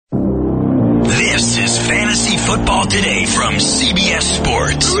It's Fantasy Football Today from CBS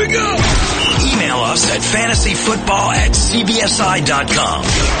Sports. Here we go. Email us at fantasyfootball@cbsi.com.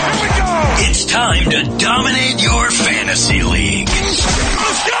 Here we go. It's time to dominate your fantasy league.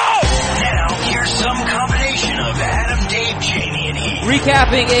 Let's go. Now, here's some combination of Adam, Dave, Jamie, and Heath.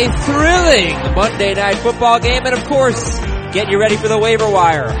 Recapping a thrilling Monday Night Football game, and of course, getting you ready for the waiver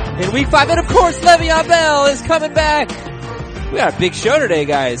wire in Week 5. And of course, Le'Veon Bell is coming back. We got a big show today,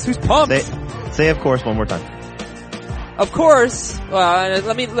 guys. Who's pumped? Say of course one more time. Of course. Well,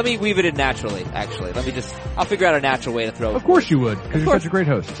 let me weave it in naturally, actually. I'll figure out a natural way to throw it. Of course you would, because you're such a great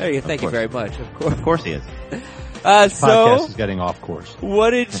host. There you go. Thank you very much. Of course he is. Podcast is getting off course. What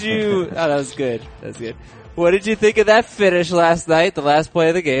did you, that was good. That's good. What did you think of that finish last night, the last play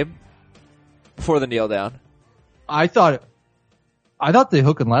of the game, before the kneel down? I thought the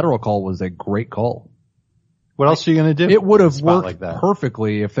hook and lateral call was a great call. What else are you going to do? It would have worked like that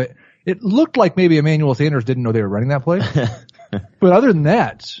perfectly if it looked like maybe Emmanuel Sanders didn't know they were running that play. But other than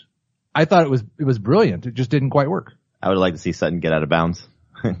that, I thought it was brilliant. It just didn't quite work. I would like to see Sutton get out of bounds.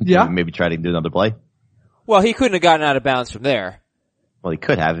 Yeah. Maybe try to do another play. Well, he couldn't have gotten out of bounds from there. Well, he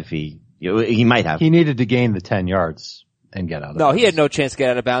could have if he might have. He needed to gain the 10 yards and get out of bounds. No, he had no chance to get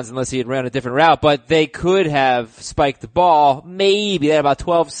out of bounds unless he had ran a different route, but they could have spiked the ball. Maybe they had about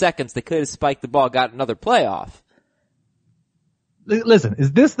 12 seconds. They could have spiked the ball, got another play off. Listen,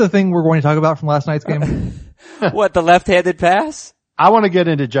 is this the thing we're going to talk about from last night's game? What, the left-handed pass? I want to get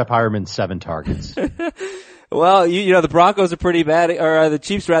into Jeff Hireman's 7 targets. Well, you know, the Broncos are pretty bad, or the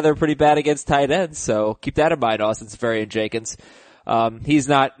Chiefs rather are pretty bad against tight ends, so keep that in mind, Austin Seferian-Jenkins. He's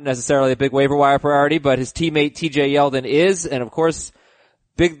not necessarily a big waiver wire priority, but his teammate TJ Yeldon is, and of course,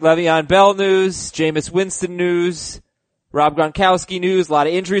 big Le'Veon Bell news, Jameis Winston news, Rob Gronkowski news, a lot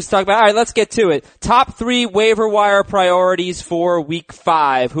of injuries to talk about. Alright, let's get to it. Top 3 waiver wire priorities for Week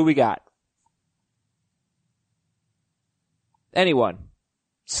 5. Who we got? Anyone?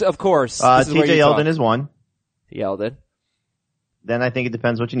 So, of course. TJ Yeldon is one. Yeldon. Then I think it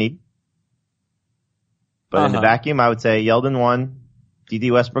depends what you need. But in the vacuum, I would say Yeldon 1,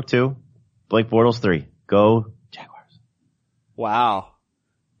 D.D. Westbrook 2, Blake Bortles 3. Go Jaguars. Wow.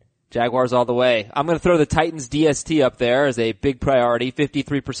 Jaguars all the way. I'm going to throw the Titans DST up there as a big priority,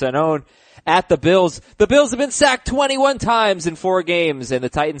 53% owned at the Bills. The Bills have been sacked 21 times in 4 games, and the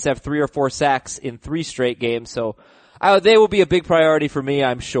Titans have 3 or 4 sacks in 3 straight games, so they will be a big priority for me,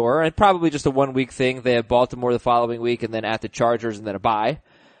 I'm sure, and probably just a 1-week thing. They have Baltimore the following week, and then at the Chargers, and then a bye.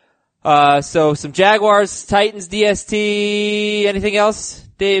 So some Jaguars, Titans, DST, anything else,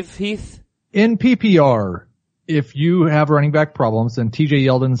 Dave, Heath? In PPR, if you have running back problems, and TJ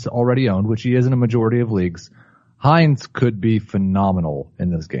Yeldon's already owned, which he is in a majority of leagues, Hines could be phenomenal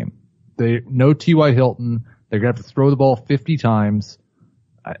in this game. No T.Y. Hilton. They're going to have to throw the ball 50 times.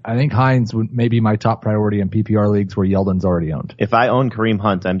 I think Hines may be my top priority in PPR leagues where Yeldon's already owned. If I own Kareem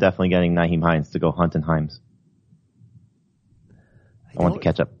Hunt, I'm definitely getting Nyheim Hines to go Hunt and Himes. I want to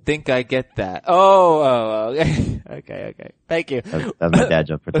catch up. Think I get that. Oh, okay. Okay. Thank you. That's my dad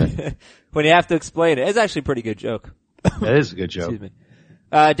joke for today. When you have to explain it. It's actually a pretty good joke. That is a good joke. Excuse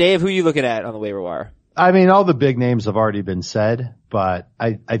me. Dave, who are you looking at on the waiver wire? I mean, all the big names have already been said, but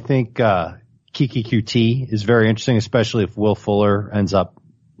I think, Kiki QT is very interesting, especially if Will Fuller ends up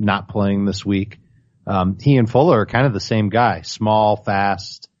not playing this week. He and Fuller are kind of the same guy. Small,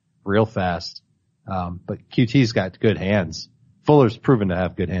 fast, real fast. But QT's got good hands. Fuller's proven to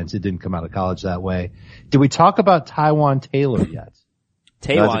have good hands. It didn't come out of college that way. Did we talk about Taywan Taylor yet?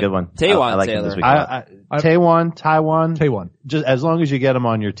 That's a good one. Taywan I like Taylor. him this week. Taywan. Just as long as you get him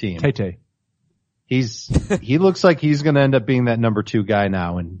on your team. Tay. He looks like he's going to end up being that number 2 guy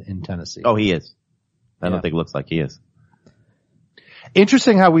now in Tennessee. Oh, he is. I don't think it looks like he is.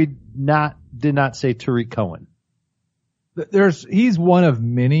 Interesting how we did not say Tariq Cohen. He's one of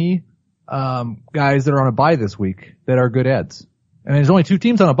many, guys that are on a bye this week that are good ads. And there's only 2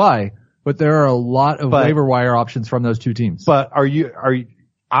 teams on a bye, but there are a lot of waiver wire options from those 2 teams. But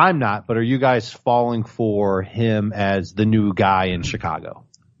I'm not, but are you guys falling for him as the new guy in Chicago?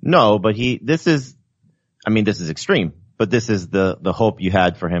 No, but this is extreme, but this is the hope you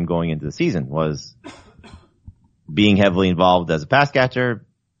had for him going into the season was being heavily involved as a pass catcher,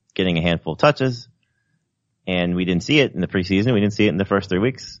 getting a handful of touches, and we didn't see it in the preseason. We didn't see it in the first 3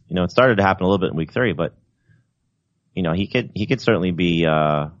 weeks. You know, it started to happen a little bit in week 3, but you know, he could certainly be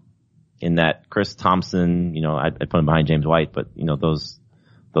in that Chris Thompson, you know, I'd put him behind James White, but you know, those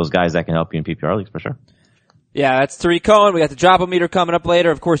guys that can help you in PPR leagues for sure. Yeah, that's Tariq Cohen. We got the drop-o-meter coming up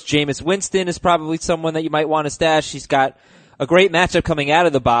later. Of course, Jameis Winston is probably someone that you might want to stash. He's got a great matchup coming out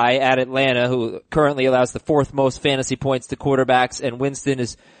of the bye at Atlanta, who currently allows the 4th most fantasy points to quarterbacks, and Winston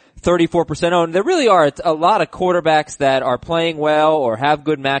is 34% owned. There really are a lot of quarterbacks that are playing well or have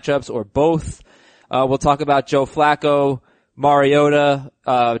good matchups or both. We'll talk about Joe Flacco, Mariota,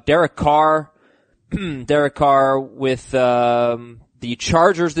 Derek Carr. Derek Carr with the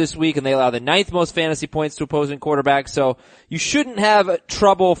Chargers this week, and they allow the 9th most fantasy points to opposing quarterbacks. So you shouldn't have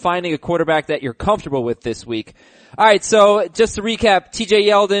trouble finding a quarterback that you're comfortable with this week. All right, so just to recap, TJ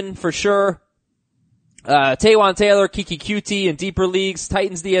Yeldon for sure. Taywan Taylor, Kiki QT in deeper leagues,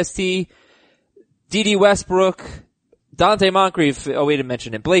 Titans DST, D.D. Westbrook, Dante Moncrief. Oh, we didn't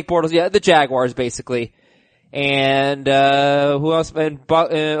mention him. Blake Bortles, yeah, the Jaguars basically. And, who else? And,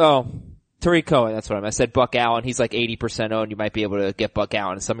 Tariq Cohen, that's what I meant. I said Buck Allen. He's like 80% owned. You might be able to get Buck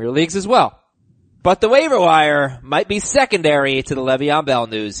Allen in some of your leagues as well. But the waiver wire might be secondary to the Le'Veon Bell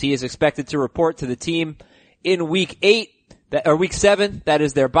news. He is expected to report to the team in week 7. That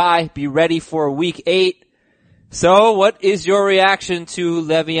is their bye. Be ready for week 8. So what is your reaction to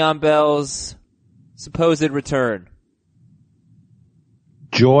Le'Veon Bell's supposed return?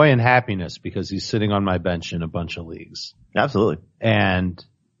 Joy and happiness, because he's sitting on my bench in a bunch of leagues. Absolutely. And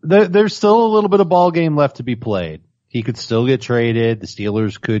there's still a little bit of ball game left to be played. He could still get traded. The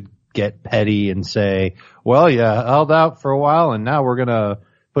Steelers could get petty and say, well, you held out for a while and now we're going to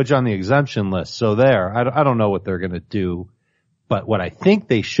put you on the exemption list. So there, I don't know what they're going to do. But what I think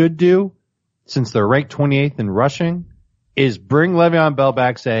they should do, since they're ranked 28th in rushing, is bring Le'Veon Bell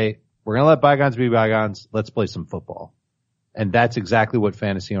back, say, we're going to let bygones be bygones. Let's play some football. And that's exactly what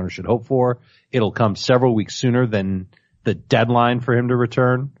fantasy owners should hope for. It'll come several weeks sooner than the deadline for him to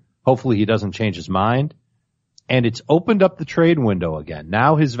return. Hopefully he doesn't change his mind. And it's opened up the trade window again.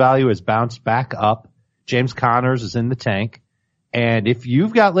 Now his value has bounced back up. James Connors is in the tank. And if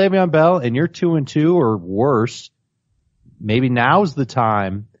you've got Le'Veon Bell and you're 2-2 or worse, maybe now's the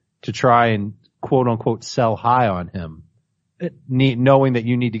time to try and quote unquote sell high on him, knowing that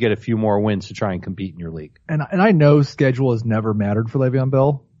you need to get a few more wins to try and compete in your league. And I know schedule has never mattered for Le'Veon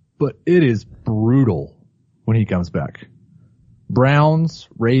Bell, but it is brutal when he comes back. Browns,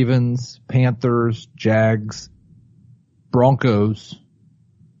 Ravens, Panthers, Jags, Broncos.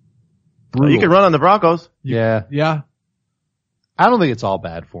 Brutal. You can run on the Broncos. Yeah. Yeah. I don't think it's all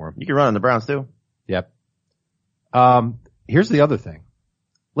bad for him. You can run on the Browns too. Yep. Here's the other thing.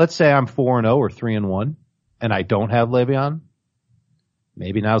 Let's say I'm 4-0 or 3-1 and I don't have Le'Veon.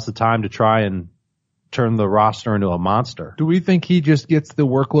 Maybe now's the time to try and turn the roster into a monster. Do we think he just gets the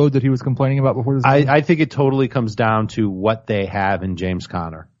workload that he was complaining about before this game? I think it totally comes down to what they have in James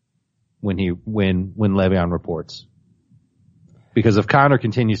Conner when Le'Veon reports. Because if Conner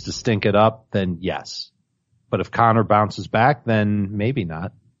continues to stink it up, then yes. But if Conner bounces back, then maybe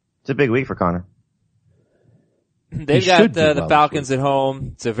not. It's a big week for Conner. They've got the Falcons at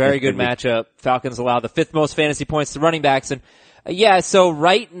home. It's a very good matchup. Falcons allow the 5th most fantasy points to running backs. And so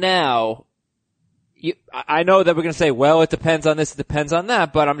right now, I know that we're going to say, well, it depends on this, it depends on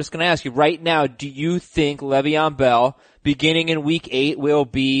that, but I'm just going to ask you right now, do you think Le'Veon Bell, beginning in week 8, will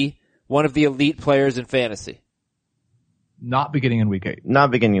be one of the elite players in fantasy? Not beginning in week 8.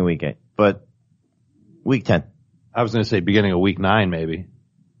 Not beginning in week 8, but week 10. I was going to say beginning of week 9, maybe.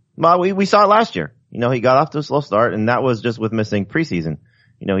 Well, we saw it last year. He got off to a slow start, and that was just with missing preseason.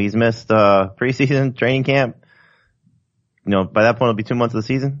 He's missed preseason, training camp. By that point, it'll be 2 months of the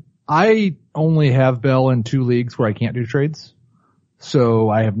season. I only have Bell in 2 leagues where I can't do trades. So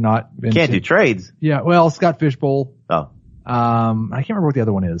I have not been. Can't do trades? Yeah, well, Scott Fishbowl. Oh. I can't remember what the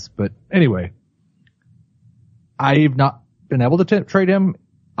other one is, but anyway. I've not been able to trade him.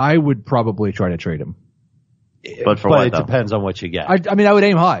 I would probably try to trade him. But it depends on what you get. I mean, I would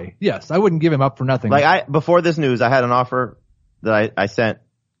aim high. Yes, I wouldn't give him up for nothing. Before this news, I had an offer that I sent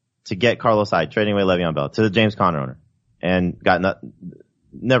to get Carlos Hyde, trading away Le'Veon Bell, to the James Conner owner, and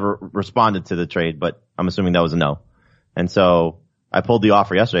never responded to the trade, but I'm assuming that was a no. And so I pulled the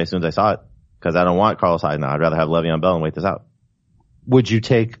offer yesterday as soon as I saw it, because I don't want Carlos Hyde now. I'd rather have Le'Veon Bell and wait this out. Would you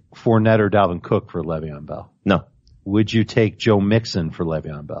take Fournette or Dalvin Cook for Le'Veon Bell? No. Would you take Joe Mixon for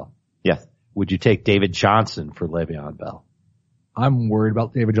Le'Veon Bell? Yes. Would you take David Johnson for Le'Veon Bell? I'm worried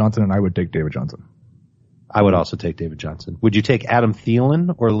about David Johnson, and I would take David Johnson. I would also take David Johnson. Would you take Adam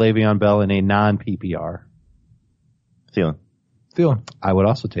Thielen or Le'Veon Bell in a non-PPR? Thielen. I would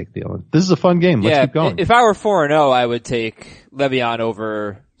also take Thielen. This is a fun game. Let's keep going. If I were 4-0, I would take Le'Veon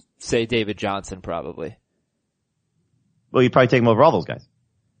over, say, David Johnson probably. Well, you'd probably take him over all those guys.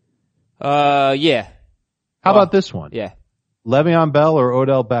 Yeah. How about this one? Yeah. Le'Veon Bell or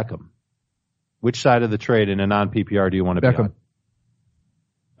Odell Beckham? Which side of the trade in a non-PPR do you want to be on?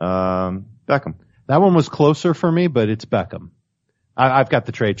 Beckham. That one was closer for me, but it's Beckham. I've got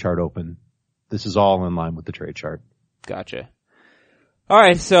the trade chart open. This is all in line with the trade chart. Gotcha. All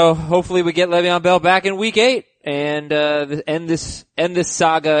right, so hopefully we get Le'Veon Bell back in week 8 and end this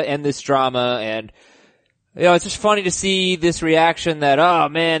saga, end this drama. And it's just funny to see this reaction that, oh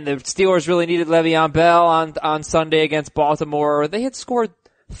man, the Steelers really needed Le'Veon Bell on Sunday against Baltimore. They had scored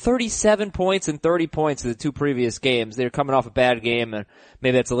 37 points and 30 points in the 2 previous games. They're coming off a bad game, and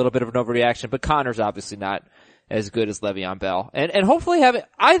maybe that's a little bit of an overreaction, but Connor's obviously not as good as Le'Veon Bell. And hopefully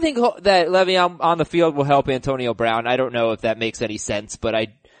I think that Le'Veon on the field will help Antonio Brown. I don't know if that makes any sense, but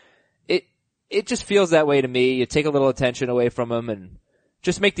it just feels that way to me. You take a little attention away from him and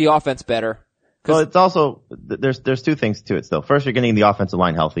just make the offense better. Well, it's also, there's 2 things to it still. First, you're getting the offensive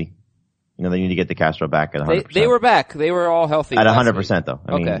line healthy. They need to get the Castro back at 100%. They were back. They were all healthy. At 100% though.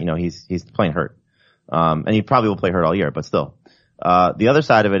 I mean, he's playing hurt. And he probably will play hurt all year, but still. The other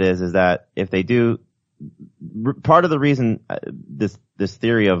side of it is that if they do, part of the reason this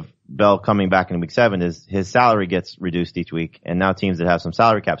theory of Bell coming back in week 7 is his salary gets reduced each week, and now teams that have some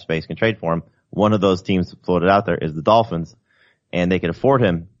salary cap space can trade for him. One of those teams floated out there is the Dolphins, and they can afford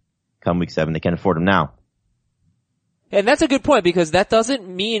him come week 7. They can't afford him now. And that's a good point, because that doesn't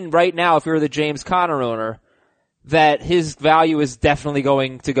mean right now, if you're the James Conner owner, that his value is definitely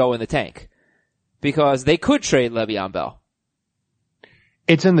going to go in the tank. Because they could trade Le'Veon Bell.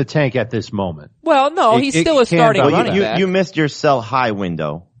 It's in the tank at this moment. Well, no, he's still a starting running back. You missed your sell high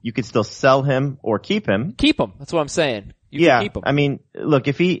window. You could still sell him or keep him. Keep him. That's what I'm saying. You can keep him. I mean, look,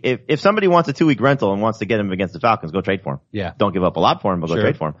 if somebody wants a 2-week rental and wants to get him against the Falcons, go trade for him. Yeah. Don't give up a lot for him, but go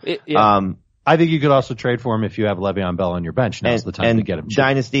trade for him. I think you could also trade for him if you have Le'Veon Bell on your bench. Now's the time to get him.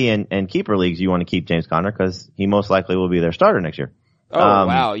 Dynasty and keeper leagues, you want to keep James Conner because he most likely will be their starter next year. Oh,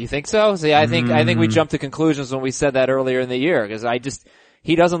 wow. You think so? See, I think we jumped to conclusions when we said that earlier in the year, because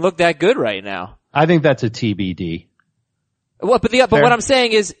he doesn't look that good right now. I think that's a TBD. Well, but what I'm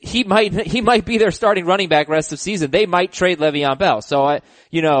saying is he might be their starting running back rest of season. They might trade Le'Veon Bell. So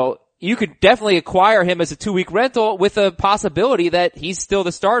you could definitely acquire him as a 2-week rental with a possibility that he's still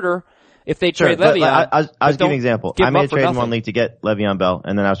the starter if they trade Le'Veon. I'll give you an example. I made a trade in one league to get Le'Veon Bell,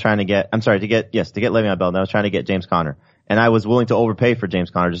 and then I was trying to get Le'Veon Bell, and I was trying to get James Conner. And I was willing to overpay for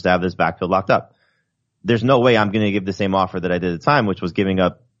James Conner just to have this backfield locked up. There's no way I'm going to give the same offer that I did at the time, which was giving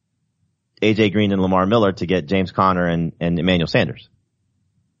up AJ Green and Lamar Miller to get James Conner and Emmanuel Sanders.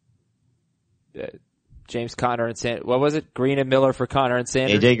 James Conner and Sanders. What was it? Green and Miller for Conner and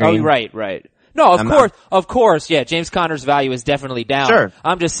Sanders? AJ Green. Oh, right. No, of course, yeah, James Conner's value is definitely down. Sure.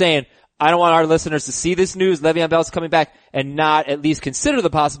 I'm just saying, I don't want our listeners to see this news, Le'Veon Bell's coming back, and not at least consider the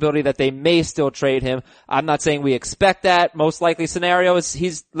possibility that they may still trade him. I'm not saying we expect that. Most likely scenario is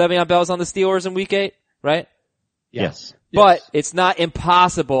Le'Veon Bell's on the Steelers in week 8, right? Yes. But it's not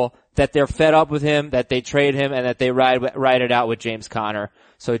impossible that they're fed up with him, that they trade him, and that they ride it out with James Conner.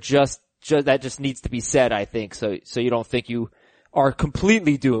 So that just needs to be said, I think. So you don't think you are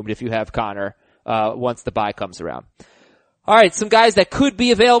completely doomed if you have Conner, once the bye comes around. All right, some guys that could be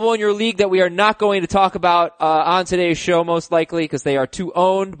available in your league that we are not going to talk about on today's show, most likely, because they are too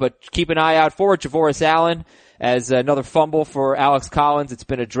owned, but keep an eye out for Javoris Allen as another fumble for Alex Collins. It's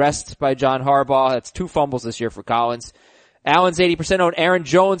been addressed by John Harbaugh. That's 2 fumbles this year for Collins. Allen's 80% owned. Aaron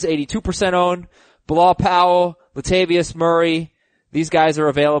Jones, 82% owned. Bilal Powell, Latavius Murray. These guys are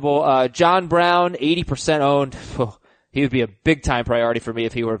available. John Brown, 80% owned. He would be a big time priority for me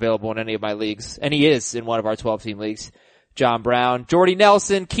if he were available in any of my leagues. And he is in one of our 12-team leagues. John Brown, Jordy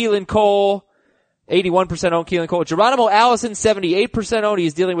Nelson, Keelan Cole, 81% owned Keelan Cole. Geronimo Allison, 78% owned.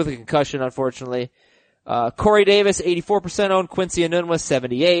 He's dealing with a concussion, unfortunately. Corey Davis, 84% owned. Quincy Enunwa,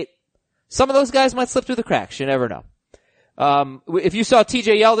 78. Some of those guys might slip through the cracks. You never know. If you saw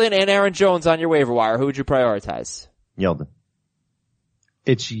TJ Yeldon and Aaron Jones on your waiver wire, who would you prioritize? Yeldon.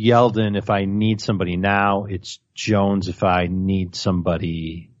 It's Yeldon if I need somebody now. It's Jones if I need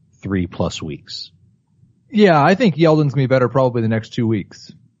somebody 3+ weeks. Yeah, I think Yeldon's gonna be better probably the next 2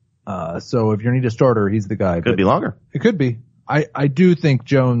 weeks. So if you need a starter, he's the guy. Could be longer. It could be. I do think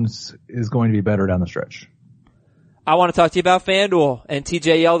Jones is going to be better down the stretch. I want to talk to you about FanDuel, and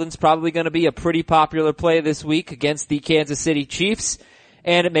TJ Yeldon's probably going to be a pretty popular play this week against the Kansas City Chiefs,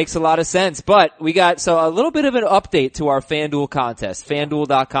 and it makes a lot of sense. But we got, a little bit of an update to our FanDuel contest,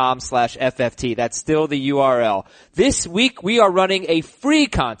 FanDuel.com/FFT. That's still the URL. This week we are running a free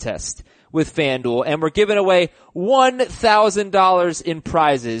contest with FanDuel, and we're giving away $1,000 in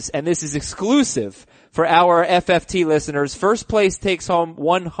prizes, and this is exclusive for our FFT listeners. First place takes home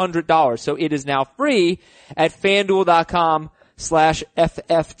 $100, so it is now free at FanDuel.com/FFT.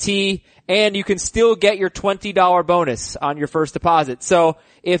 FanDuel.com/FFT, and you can still get your $20 bonus on your first deposit. So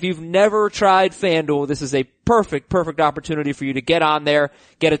if you've never tried FanDuel, this is a perfect opportunity for you to get on there,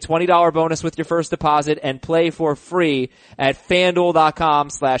 get a $20 bonus with your first deposit, and play for free at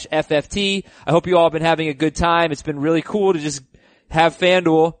FanDuel.com/FFT. I hope you all have been having a good time. It's been really cool to just have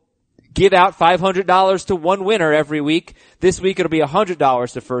FanDuel give out $500 to one winner every week. This week it'll be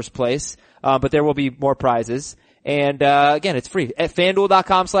 $100 to first place, but there will be more prizes. And again, it's free at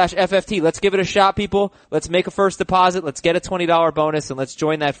FanDuel.com/FFT. Let's give it a shot, people. Let's make a first deposit. Let's get a $20 bonus, and let's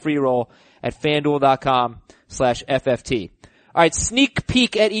join that free roll at FanDuel.com/FFT. All right, sneak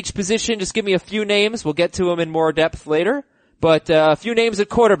peek at each position. Just give me a few names. We'll get to them in more depth later. But a few names at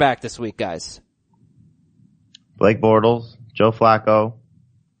quarterback this week, guys. Blake Bortles, Joe Flacco.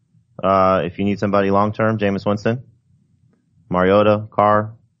 If you need somebody long-term, Jameis Winston, Mariota,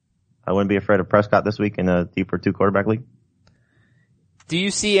 Carr. I wouldn't be afraid of Prescott this week in a deeper 2-quarterback league. Do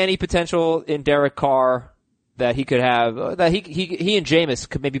you see any potential in Derek Carr that he could have, that he and Jameis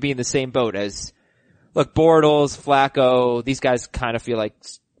could maybe be in the same boat as, look, Bortles, Flacco, these guys kind of feel like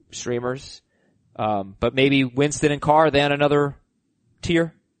streamers. But maybe Winston and Carr, they on another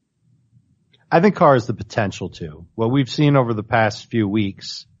tier? I think Carr has the potential to. What we've seen over the past few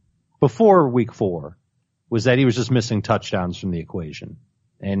weeks, before week 4, was that he was just missing touchdowns from the equation.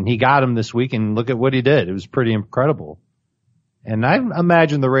 And he got him this week, and look at what he did. It was pretty incredible. And I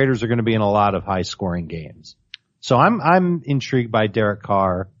imagine the Raiders are going to be in a lot of high-scoring games. So I'm intrigued by Derek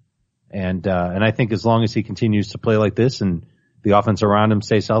Carr, and I think as long as he continues to play like this and the offense around him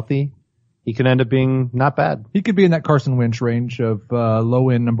stays healthy, he could end up being not bad. He could be in that Carson Wentz range of low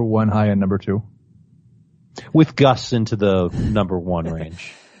end number 1, high end number 2. With Gus into the number 1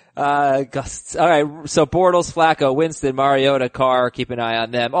 range. Gusts. All right. So Bortles, Flacco, Winston, Mariota, Carr, keep an eye on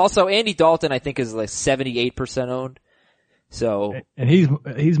them. Also, Andy Dalton, I think, is like 78% owned. So. And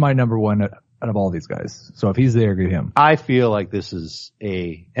he's my number 1 out of all these guys. So if he's there, get him. I feel like this is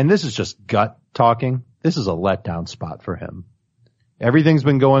and this is just gut talking. This is a letdown spot for him. Everything's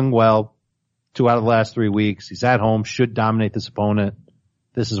been going well. 2 out of the last 3 weeks. He's at home, should dominate this opponent.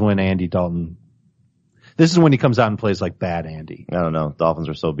 This is when Andy Dalton. This is when he comes out and plays like bad Andy. I don't know. Dolphins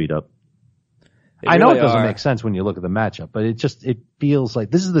are so beat up. I know it doesn't make sense when you look at the matchup, but it feels like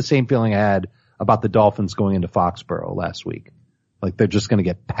this is the same feeling I had about the Dolphins going into Foxborough last week. Like they're just going to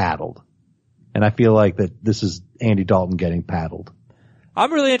get paddled. And I feel like that this is Andy Dalton getting paddled.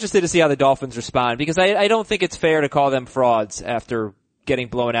 I'm really interested to see how the Dolphins respond because I don't think it's fair to call them frauds after getting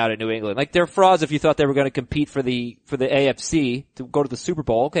blown out at New England. Like they're frauds if you thought they were going to compete for the AFC to go to the Super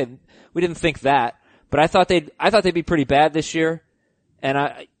Bowl. Okay, we didn't think that. But I thought they'd be pretty bad this year. And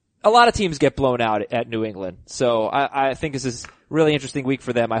a lot of teams get blown out at New England. So I think this is a really interesting week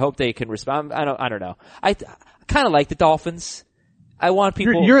for them. I hope they can respond. I don't know. I kind of like the Dolphins. I want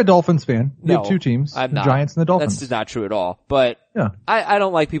people. You're a Dolphins fan. You No, have 2 teams. I'm the not. Giants and the Dolphins. That's not true at all. But Yeah. I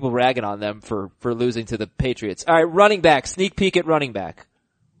don't like people ragging on them for losing to the Patriots. All right, running back. Sneak peek at running back.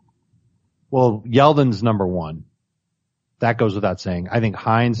 Well, Yeldon's number 1. That goes without saying. I think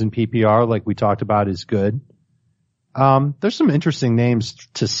Hines in PPR, like we talked about, is good. There's some interesting names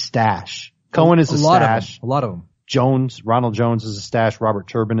to stash. Cohen is a stash. A lot of them. Ronald Jones is a stash. Robert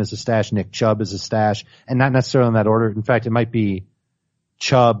Turbin is a stash. Nick Chubb is a stash. And not necessarily in that order. In fact, it might be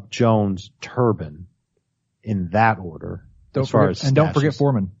Chubb, Jones, Turbin in that order. Don't forget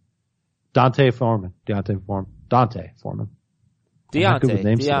Foreman. Dante Foreman. Deontay.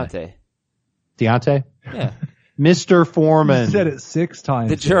 Yeah. Mr. Foreman. You said it 6 times.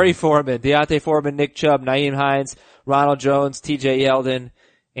 The jury foreman, Deontay Foreman, Nick Chubb, Nyheim Hines, Ronald Jones, TJ Yeldon,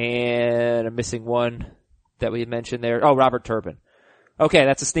 and I'm missing one that we mentioned there. Oh, Robert Turbin. Okay,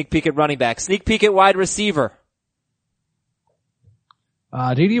 that's a sneak peek at running back. Sneak peek at wide receiver.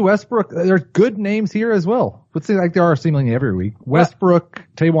 JD Westbrook, there's good names here as well. Let's say like there are seemingly every week. Westbrook,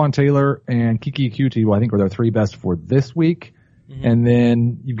 Taywan Taylor, and Kiki Kuti, who I think are their 3 best for this week. Mm-hmm. And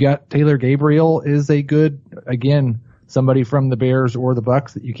then you've got Taylor Gabriel is a good, again, somebody from the Bears or the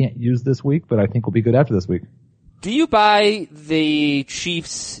Bucks that you can't use this week, but I think will be good after this week. Do you buy the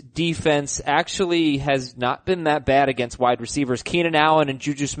Chiefs defense actually has not been that bad against wide receivers? Keenan Allen and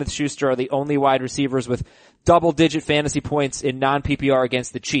Juju Smith-Schuster are the only wide receivers with double-digit fantasy points in non-PPR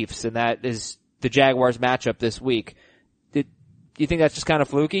against the Chiefs, and that is the Jaguars matchup this week. Do you think that's just kind of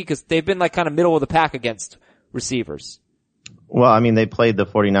fluky? Because they've been like kind of middle of the pack against receivers. Well, I mean, they played the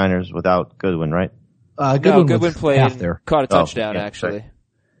 49ers without Goodwin, right? Goodwin played, there. caught a touchdown actually.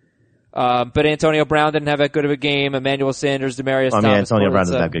 But Antonio Brown didn't have that good of a game. Emmanuel Sanders, Demaryius Thomas. Antonio Brown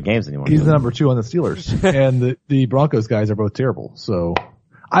doesn't have good games anymore. He's the number 2 on the Steelers. And the Broncos guys are both terrible. So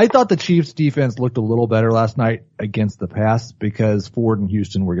I thought the Chiefs defense looked a little better last night against the pass because Ford and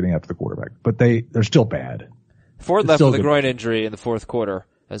Houston were getting after the quarterback, but they're still bad. Ford left with a groin injury in the fourth quarter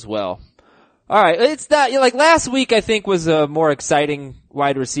as well. All right. It's not like last week, I think was a more exciting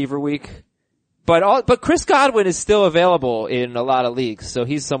wide receiver week, but Chris Godwin is still available in a lot of leagues. So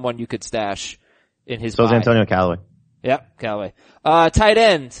he's someone you could stash in his. So is Antonio Callaway. Yep. Callaway. Tight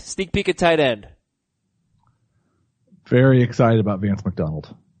end. Sneak peek at tight end. Very excited about Vance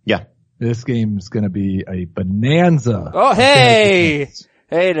McDonald. Yeah. This game's going to be a bonanza. Oh, hey!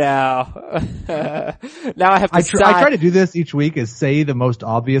 Hey now. Now I have to I try to do this each week is say the most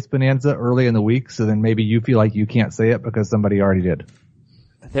obvious bonanza early in the week so then maybe you feel like you can't say it because somebody already did.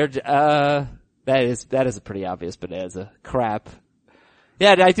 That is a pretty obvious bonanza. Crap.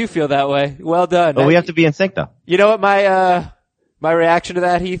 Yeah, I do feel that way. Well done. But we have to be in sync though. You know what my reaction to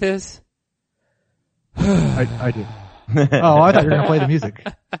that, Heath, is? I do. Oh, I thought you were going to play the music.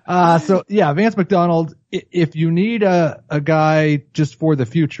 So yeah, Vance McDonald, if you need a guy just for the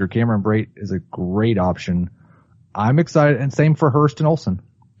future, Cameron Brate is a great option. I'm excited, and same for Hurst and Olsen.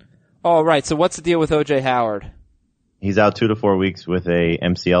 Oh, right. So what's the deal with O.J. Howard? He's out 2 to 4 weeks with a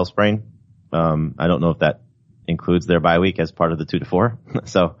MCL sprain. I don't know if that includes their bye week as part of the 2 to 4.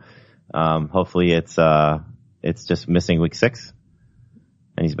 So, hopefully it's just missing week 6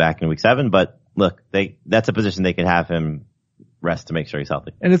 and he's back in week 7, but look, that's a position they could have him rest to make sure he's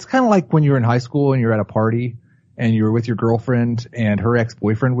healthy. And it's kind of like when you're in high school and you're at a party and you're with your girlfriend and her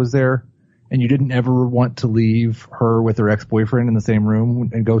ex-boyfriend was there and you didn't ever want to leave her with her ex-boyfriend in the same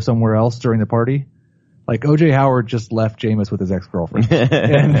room and go somewhere else during the party. Like O.J. Howard just left Jameis with his ex-girlfriend.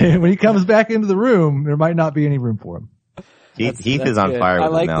 And when he comes back into the room, there might not be any room for him. Heath is on fire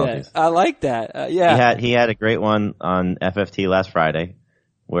with analogies. I like that. Yeah. He had a great one on FFT last Friday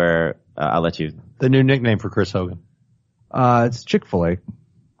where I'll let you. The new nickname for Chris Hogan. It's Chick-fil-A.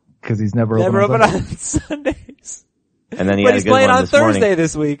 Cause he's never open on Sundays. And then he's playing on Thursday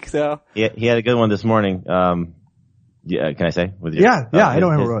this week, so. He had a good one this morning. Yeah, can I say? Yeah, I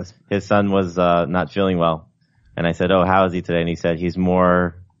don't remember what it was. His son was, not feeling well. And I said, oh, how is he today? And he said he's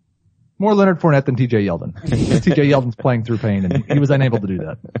more Leonard Fournette than TJ Yeldon. TJ Yeldon's playing through pain and he was unable to do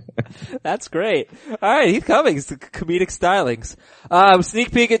that. That's great. All right, Heath Cummings, the comedic stylings.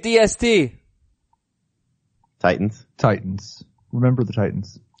 Sneak peek at DST. Titans. Remember the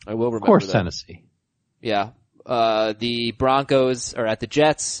Titans. I will remember. Of course, that. Tennessee. Yeah. The Broncos are at the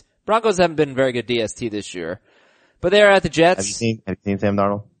Jets. Broncos haven't been very good DST this year, but they're at the Jets. Have you seen Sam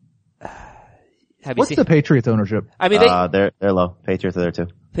Darnold? What's the Patriots ownership? I mean, they're low. Patriots are there too.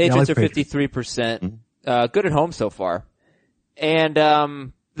 Patriots are 53%. Good at home so far.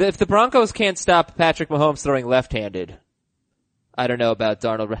 And, if the Broncos can't stop Patrick Mahomes throwing left-handed, I don't know about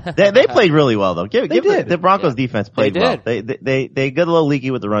Darnold. They played really well though. The Broncos defense played well. They got a little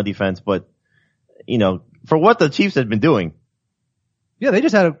leaky with the run defense, but for what the Chiefs had been doing. Yeah, they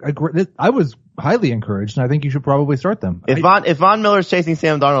just had a great, I was highly encouraged and I think you should probably start them. If Von Miller's chasing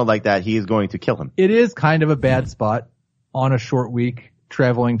Sam Darnold like that, he is going to kill him. It is kind of a bad spot on a short week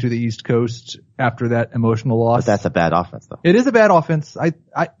traveling to the East Coast after that emotional loss. But that's a bad offense though. It is a bad offense.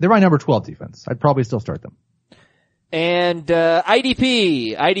 They're my number 12 defense. I'd probably still start them. And,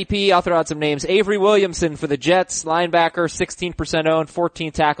 IDP, I'll throw out some names. Avery Williamson for the Jets, linebacker, 16% owned,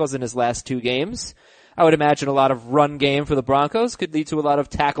 14 tackles in his last 2 games. I would imagine a lot of run game for the Broncos could lead to a lot of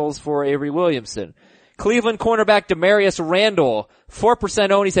tackles for Avery Williamson. Cleveland cornerback Demarius Randall,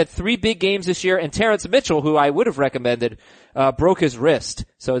 4% owned. He's had 3 big games this year. And Terrence Mitchell, who I would have recommended, broke his wrist.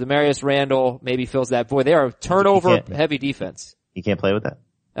 So Demarius Randall maybe fills that void. They are a turnover heavy defense. He can't play with that?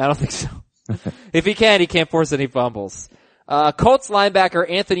 I don't think so. If he can't force any fumbles. Colts linebacker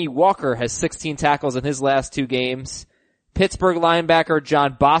Anthony Walker has 16 tackles in his last 2 games. Pittsburgh linebacker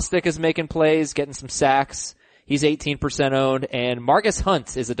John Bostic is making plays, getting some sacks. He's 18% owned. And Marcus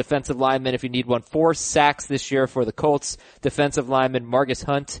Hunt is a defensive lineman if you need one. 4 sacks this year for the Colts. Defensive lineman Marcus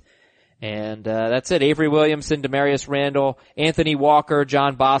Hunt. And that's it. Avery Williamson, Demarius Randall, Anthony Walker,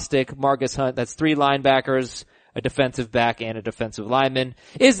 John Bostic, Marcus Hunt. That's 3 linebackers, a defensive back, and a defensive lineman.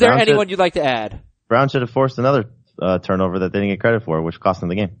 Is there anyone you'd like to add? Brown should have forced another turnover that they didn't get credit for, which cost them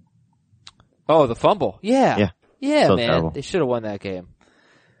the game. Oh, the fumble. Yeah, so man. terrible. They should have won that game.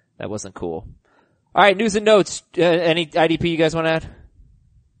 That wasn't cool. All right, news and notes. Any IDP you guys want to add?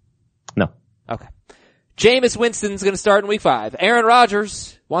 No. Okay. Jameis Winston's going to start in week 5. Aaron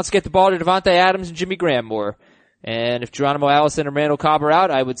Rodgers wants to get the ball to Devontae Adams and Jimmy Graham more. And if Geronimo Allison and Randall Cobb are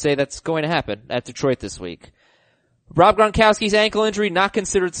out, I would say that's going to happen at Detroit this week. Rob Gronkowski's ankle injury not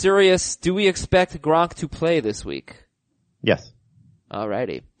considered serious. Do we expect Gronk to play this week? Yes.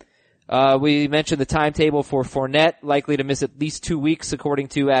 Alrighty. We mentioned the timetable for Fournette, likely to miss at least 2 weeks according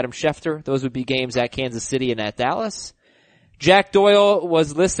to Adam Schefter. Those would be games at Kansas City and at Dallas. Jack Doyle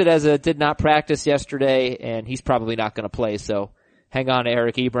was listed as a did not practice yesterday, and he's probably not going to play, so hang on to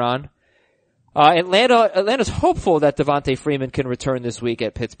Eric Ebron. Atlanta's hopeful that Devontae Freeman can return this week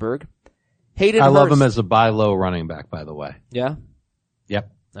at Pittsburgh. I love him as a buy low running back, by the way. Yeah?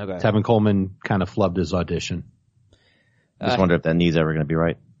 Yep. Okay. Tevin Coleman kind of flubbed his audition. Just wonder if that knee's ever going to be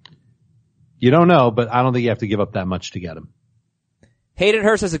right. You don't know, but I don't think you have to give up that much to get him. Hayden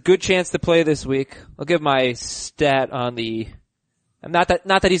Hurst has a good chance to play this week. I'll give my stat on the, not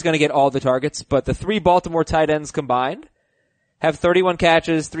that he's going to get all the targets, but the 3 Baltimore tight ends combined have 31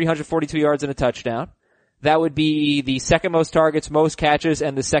 catches, 342 yards, and a touchdown. That would be the second most targets, most catches,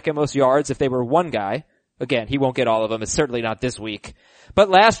 and the second most yards if they were one guy. Again, he won't get all of them. It's certainly not this week. But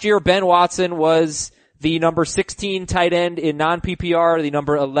last year, Ben Watson was the number 16 tight end in non-PPR, the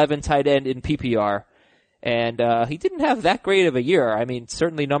number 11 tight end in PPR. And he didn't have that great of a year. I mean,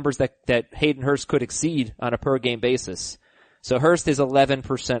 certainly numbers that Hayden Hurst could exceed on a per game basis. So Hurst is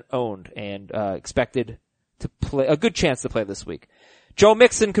 11% owned and expected to play, a good chance to play this week. Joe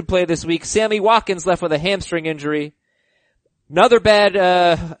Mixon could play this week. Sammy Watkins left with a hamstring injury. Another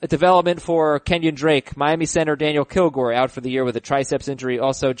bad development for Kenyon Drake. Miami center Daniel Kilgore out for the year with a triceps injury.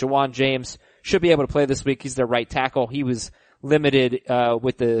 Also, Jawan James should be able to play this week. He's their right tackle. He was limited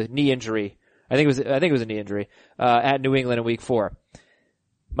with the knee injury. I think it was a knee injury at New England in week 4.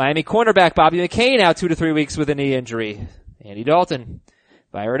 Miami cornerback Bobby McCain out 2 to 3 weeks with a knee injury. Andy Dalton,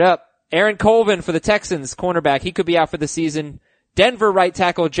 fire it up. Aaron Colvin for the Texans, cornerback. He could be out for the season. Denver right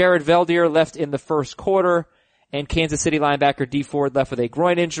tackle Jared Veldier left in the first quarter. And Kansas City linebacker Dee Ford left with a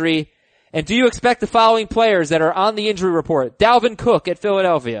groin injury. And do you expect the following players that are on the injury report? Dalvin Cook at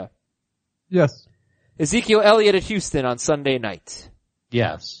Philadelphia. Yes. Ezekiel Elliott at Houston on Sunday night.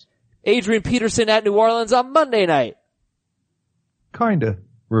 Yes. Adrian Peterson at New Orleans on Monday night. Kinda.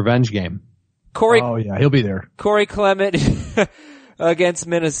 Revenge game. Oh yeah, he'll be there. Corey Clement against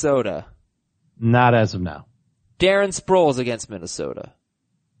Minnesota. Not as of now. Darren Sproles against Minnesota.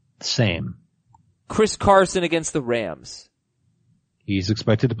 Same. Chris Carson against the Rams. He's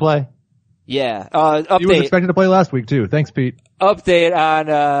expected to play. Yeah. He was expected to play last week too. Thanks, Pete. Update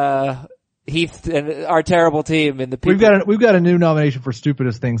on Heath and our terrible team and the people. We've got a new nomination for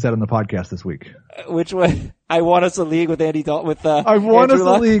stupidest thing said on the podcast this week. Which one? I want us a league with Andy Dalton with I want us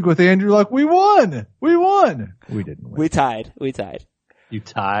a league with Andrew Luck. We won. We didn't win. We tied. You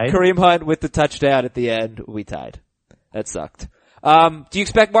tied? Kareem Hunt with the touchdown at the end. We tied. That sucked. Do you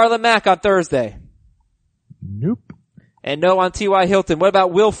expect Marlon Mack on Thursday? Nope. And no on T.Y. Hilton. What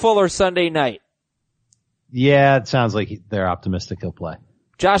about Will Fuller Sunday night? Yeah, it sounds like they're optimistic he'll play.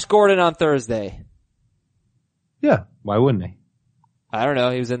 Josh Gordon on Thursday. Yeah. Why wouldn't he? I don't know.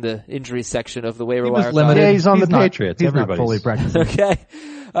 He was in the injury section of the waiver He wire. was limited. Yeah, he's on the not, Patriots. He's Everybody's not fully practicing. Okay.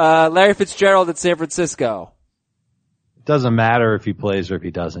 Larry Fitzgerald at San Francisco. It doesn't matter if he plays or if he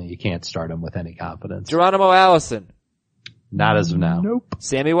doesn't. You can't start him with any confidence. Geronimo Allison. Not as of now. Nope.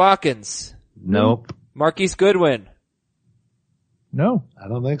 Sammy Watkins. Nope. Marquise Goodwin. No. I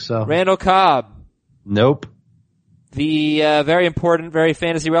don't think so. Randall Cobb. Nope. The very important, very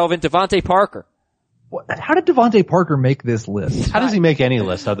fantasy relevant Devontae Parker. How did Devontae Parker make this list? How does he make any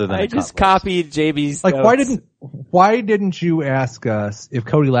list other than I a just cut list? copied JB's Like, notes. why didn't you ask us if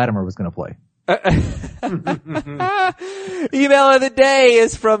Cody Latimer was going to play? Email of the day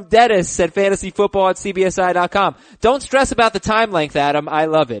is from Dennis at fantasyfootball@cbsi.com. Don't stress about the time length, Adam. I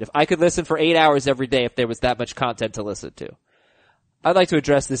love it. If I could listen for 8 hours every day if there was that much content to listen to. I'd like to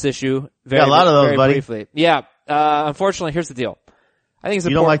address this issue very, a lot of those, very buddy. briefly. Yeah. Unfortunately, here's the deal. I think it's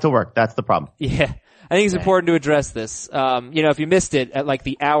You important. don't like to work. That's the problem. Yeah. I think it's important to address this. If you missed it at like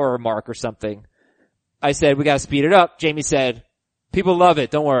the hour mark or something, I said, we gotta speed it up. Jamie said, people love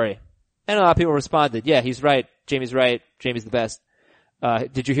it. Don't worry. And a lot of people responded, yeah, he's right. Jamie's right. Jamie's the best.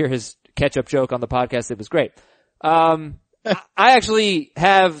 Did you hear his catch-up joke on the podcast? It was great. I actually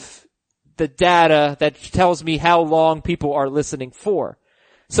have the data that tells me how long people are listening for.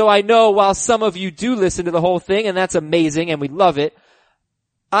 So I know while some of you do listen to the whole thing, and that's amazing, and we love it,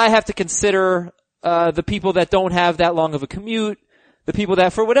 I have to consider the people that don't have that long of a commute, the people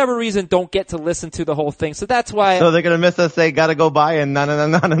that for whatever reason don't get to listen to the whole thing. So that's why. So they're gonna miss us. They gotta go by and no.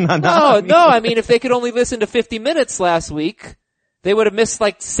 No. I mean, if they could only listen to 50 minutes last week, they would have missed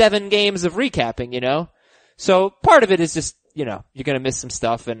like 7 games of recapping, you know? So part of it is just, you're gonna miss some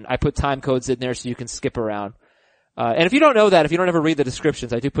stuff, and I put time codes in there so you can skip around. And if you don't know that, if you don't ever read the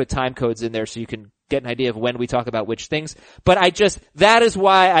descriptions, I do put time codes in there so you can get an idea of when we talk about which things. But that is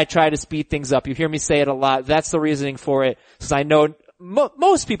why I try to speed things up. You hear me say it a lot. That's the reasoning for it. Because I know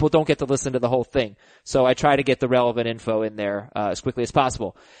most people don't get to listen to the whole thing. So I try to get the relevant info in there, as quickly as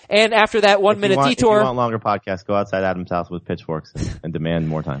possible. And after that 1 minute detour. If you want longer podcasts, go outside Adam's house with pitchforks and demand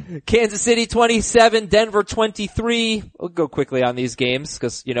more time. Kansas City 27, Denver 23. We'll go quickly on these games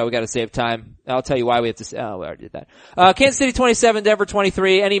because, we gotta save time. I'll tell you why we have to, we already did that. Kansas City 27, Denver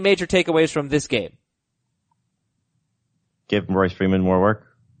 23. Any major takeaways from this game? Give Royce Freeman more work.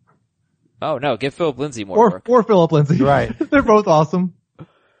 Oh no, give Philip Lindsay more work. Or Philip Lindsay. Right. They're both awesome.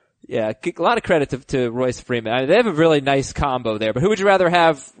 Yeah, a lot of credit to Royce Freeman. I mean, they have a really nice combo there, but who would you rather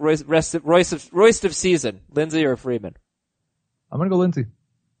have Royce of season, Lindsay or Freeman? I'm gonna go Lindsay.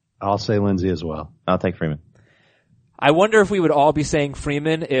 I'll say Lindsay as well. I'll take Freeman. I wonder if we would all be saying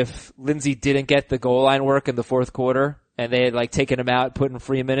Freeman if Lindsay didn't get the goal line work in the fourth quarter and they had taken him out, putting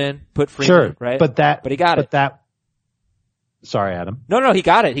Freeman in, Sure, right? But he got it. Sorry, Adam. No, he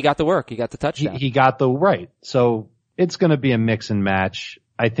got it. He got the work. He got the touchdown. He got the right. So it's going to be a mix and match.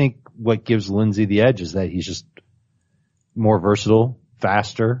 I think what gives Lindsay the edge is that he's just more versatile,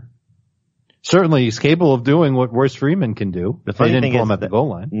 faster. Certainly he's capable of doing what Royce Freeman can do. The They funny didn't thing pull is him at the that goal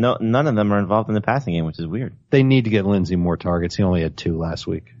line. none of them are involved in the passing game, which is weird. They need to get Lindsay more targets. He only had 2 last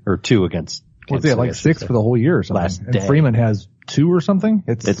week, or 2 against What's he at, Kansas City, 6 for the whole year or something? Last And day. Freeman has 2 or something?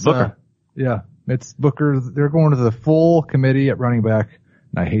 It's Booker. Yeah. It's Booker. They're going to the full committee at running back,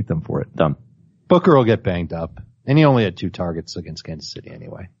 and I hate them for it. Dumb. Booker will get banged up. And he only had 2 targets against Kansas City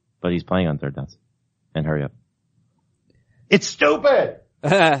anyway. But he's playing on third downs. And hurry up. It's stupid!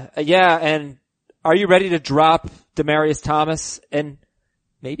 Yeah, and are you ready to drop Demaryius Thomas and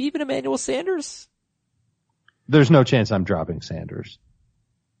maybe even Emmanuel Sanders? There's no chance I'm dropping Sanders.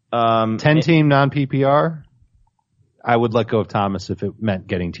 10 10-team non-PPR, I would let go of Thomas if it meant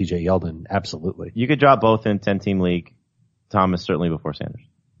getting TJ Yeldon. Absolutely. You could drop both in 10-team league. Thomas certainly before Sanders.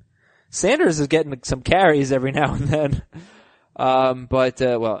 Sanders is getting some carries every now and then. A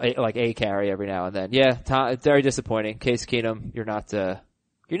carry every now and then. Yeah, it's very disappointing. Case Keenum, you're not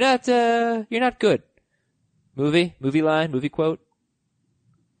good. Movie line, movie quote.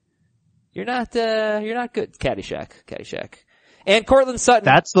 You're not good. Caddyshack. And Cortland Sutton.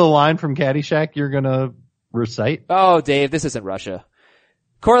 That's the line from Caddyshack you're gonna recite? Oh, Dave, this isn't Russia.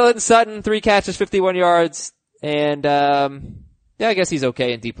 Cortland Sutton, 3 catches, 51 yards, and, I guess he's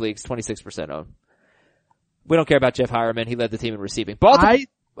okay in deep leagues, 26% owned. We don't care about Jeff Hireman. He led the team in receiving. I think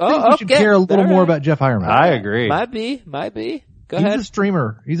we should care a little more about Jeff Hireman. I agree. Might be. Go He's ahead. a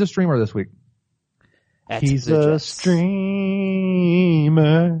streamer. He's a streamer this week. He's a streamer.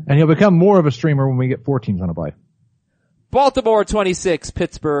 And he'll become more of a streamer when we get 4 teams on a bye. Baltimore 26,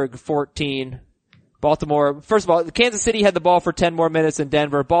 Pittsburgh 14. Baltimore, first of all, Kansas City had the ball for 10 more minutes than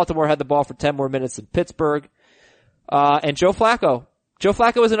Denver. Baltimore had the ball for 10 more minutes than Pittsburgh. And Joe Flacco. Joe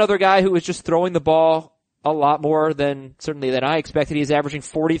Flacco is another guy who was just throwing the ball a lot more than I expected. He's averaging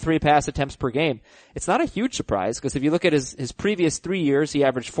 43 pass attempts per game. It's not a huge surprise because if you look at his previous 3 years, he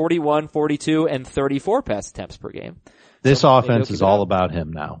averaged 41, 42, and 34 pass attempts per game. This So offense is all about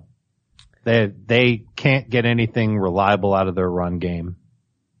him now. They can't get anything reliable out of their run game.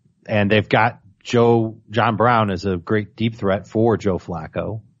 And they've got John Brown as a great deep threat for Joe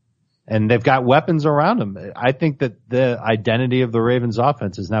Flacco. And they've got weapons around him. I think that the identity of the Ravens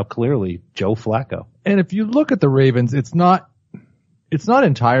offense is now clearly Joe Flacco. And if you look at the Ravens, it's not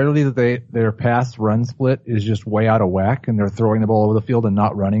entirely that their pass run split is just way out of whack and they're throwing the ball over the field and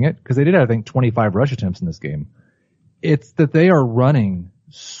not running it. Cause they did, I think, 25 rush attempts in this game. It's that they are running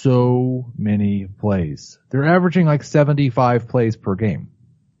so many plays. They're averaging 75 plays per game.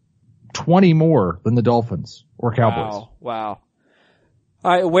 20 more than the Dolphins or Cowboys. Wow.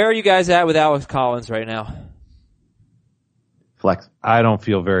 All right, where are you guys at with Alex Collins right now? Flex. I don't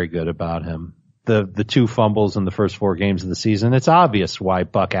feel very good about him. The 2 fumbles in the first 4 games of the season, it's obvious why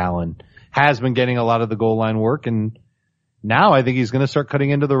Buck Allen has been getting a lot of the goal line work, and now I think he's going to start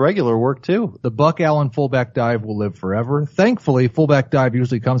cutting into the regular work too. The Buck Allen fullback dive will live forever. Thankfully, fullback dive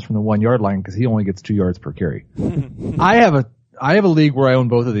usually comes from the 1 yard line because he only gets 2 yards per carry. I have a league where I own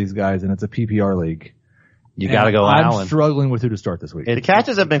both of these guys, and it's a PPR league. You got to go I'm Allen. struggling with who to start this week. The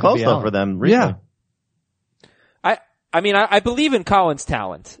catches have been close though for them recently. I believe in Collins'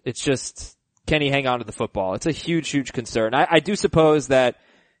 talent. It's just, can he hang on to the football? It's a huge concern. I do suppose that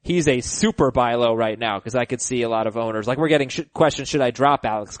he's a super buy low right now because I could see a lot of owners, we're getting questions, should I drop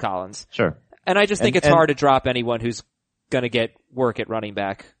Alex Collins? Sure. And I just think it's hard to drop anyone who's gonna get work at running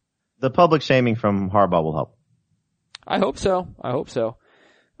back. The public shaming from Harbaugh will help. I hope so.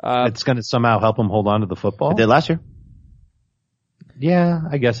 It's going to somehow help him hold on to the football. It did last year. Yeah,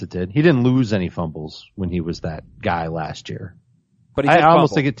 I guess it did. He didn't lose any fumbles when he was that guy last year. But I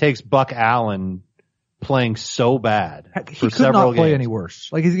almost think it takes Buck Allen playing so bad He for could several not play games. any worse.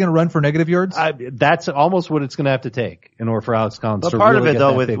 Like, is he going to run for negative yards? That's almost what it's going to have to take in order for Alex Collins But to part really of it get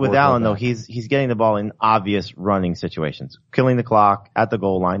though that big with workload Allen though, back. he's getting the ball in obvious running situations, killing the clock at the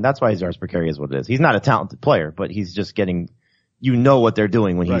goal line. That's why his yards per carry is what it is. He's not a talented player, but he's just getting, what they're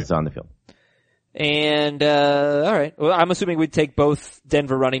doing when he's on the field. And, alright. Well, I'm assuming we'd take both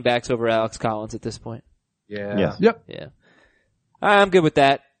Denver running backs over Alex Collins at this point. Yeah. Yes. Yep. Yeah. I'm good with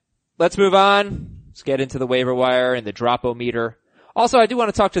that. Let's move on. Let's get into the waiver wire and the drop-o-meter. Also, I do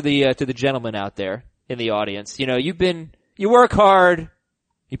want to talk to the gentleman out there in the audience. You know, you work hard,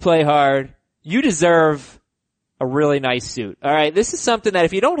 you play hard, you deserve a really nice suit. Alright, this is something that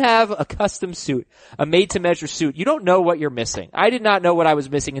if you don't have a custom suit, a made-to-measure suit, you don't know what you're missing. I did not know what I was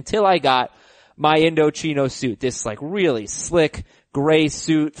missing until I got my Indochino suit. This like really slick gray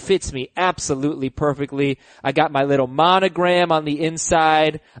suit fits me absolutely perfectly. I got my little monogram on the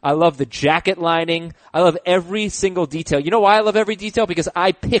inside. I love the jacket lining. I love every single detail. You know why I love every detail? Because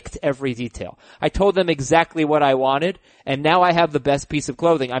I picked every detail. I told them exactly what I wanted, and now I have the best piece of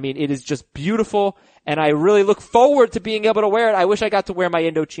clothing. I mean, it is just beautiful, and I really look forward to being able to wear it. I wish I got to wear my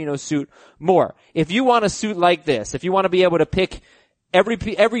Indochino suit more. If you want a suit like this, if you want to be able to pick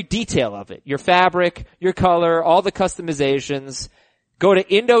every detail of it, your fabric, your color, all the customizations, go to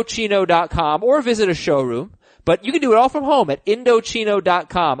Indochino.com or visit a showroom, but you can do it all from home at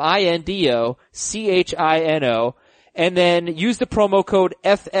Indochino.com, Indochino, and then use the promo code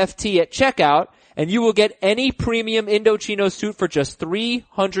FFT at checkout, and you will get any premium Indochino suit for just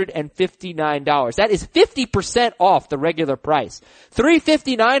 $359. That is 50% off the regular price.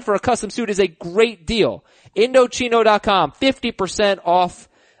 $359 for a custom suit is a great deal. Indochino.com, 50% off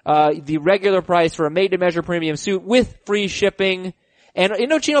the regular price for a made-to-measure premium suit with free shipping. And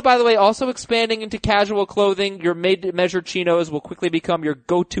Indochino, by the way, also expanding into casual clothing. Your made-to-measure chinos will quickly become your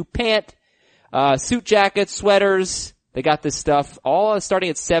go-to pant. Suit jackets, sweaters. They got this stuff all starting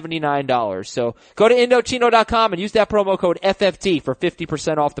at $79. So go to Indochino.com and use that promo code FFT for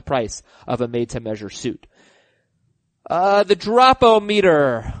 50% off the price of a made-to-measure suit. The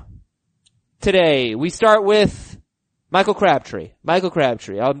drop-o-meter. Today, we start with Michael Crabtree.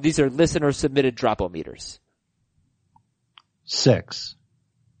 These are listener-submitted drop-o-meters. 6.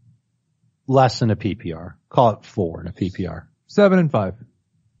 Less than a PPR. Call it 4 in a PPR. 7 and 5.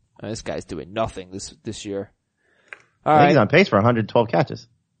 Oh, this guy's doing nothing this year. I All think he's right. on pace for 112 catches.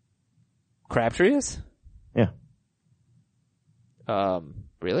 Crabtree is? Yeah.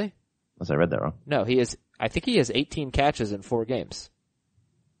 Really? Unless I read that wrong. No, I think he has 18 catches in 4 games.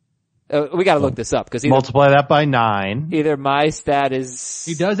 We gotta look this up, because Multiply that by 9. either my stat is...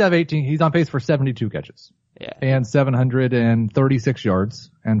 He does have 18. He's on pace for 72 catches. Yeah. And 736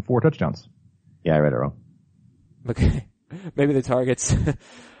 yards and 4 touchdowns. Yeah, I read it wrong. Okay. Maybe the targets.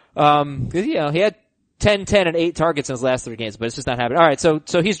 'cause, he had 10, 10, and 8 targets in his last 3 games, but it's just not happening. Alright, so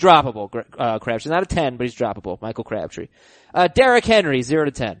he's droppable, Crabtree. Not a 10, but he's droppable. Michael Crabtree. Derrick Henry, 0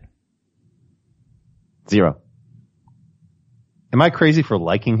 to 10. 0. Am I crazy for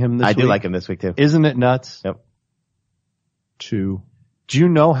liking him this week? I do like him this week too. Isn't it nuts? Yep. 2. Do you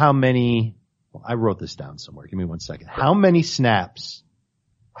know how many, I wrote this down somewhere. Give me 1 second. How many snaps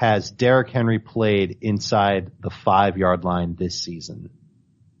has Derrick Henry played inside the 5-yard line this season?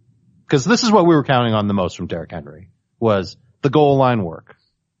 Because this is what we were counting on the most from Derrick Henry, was the goal line work.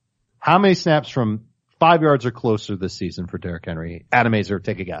 How many snaps from 5 yards or closer this season for Derrick Henry? Adam Azer,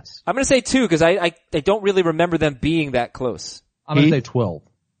 take a guess. I'm gonna say 2, because I don't really remember them being that close. I'm going Heath? to say 12.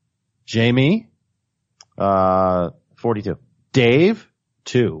 Jamie? 42. Dave?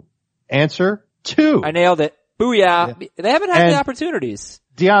 2. Answer? 2. I nailed it. Booyah. Yeah. They haven't had And- the opportunities.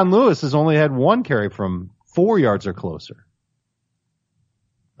 Deion Lewis has only had 1 carry from 4 yards or closer.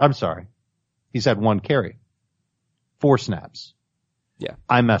 I'm sorry. He's had 1 carry. 4 snaps. Yeah.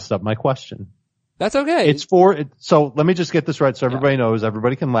 I messed up my question. That's okay. It's 4. So let me just get this right so everybody knows.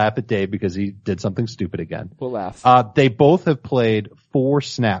 Everybody can laugh at Dave because he did something stupid again. We'll laugh. They both have played 4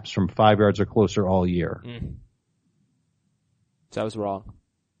 snaps from 5 yards or closer all year. So I was wrong.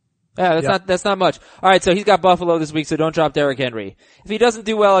 Yeah, that's not much. Alright, so he's got Buffalo this week, so don't drop Derrick Henry. If he doesn't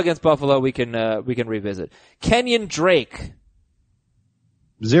do well against Buffalo, we can revisit. Kenyon Drake.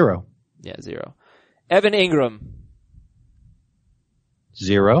 0. Yeah, 0. Evan Ingram.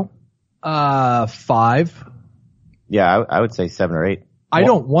 0. 5. Yeah, I would say 7 or 8. I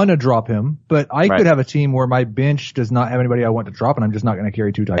don't want to drop him, but I Right. could have a team where my bench does not have anybody I want to drop, and I'm just not going to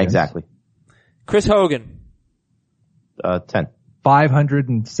carry 2 tight ends. Exactly. Chris Hogan. 10.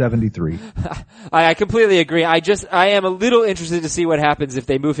 573. I completely agree. I am a little interested to see what happens if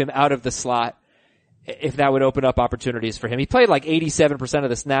they move him out of the slot. If that would open up opportunities for him. He played like 87%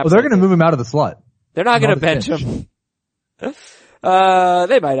 of the snaps. Well, they're going to move him out of the slot. They're not going to Not a bench bench. him.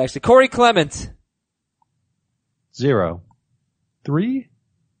 They might actually. Corey Clement. 0. 3?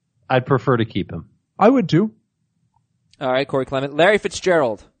 I'd prefer to keep him. I would too. All right, Corey Clement. Larry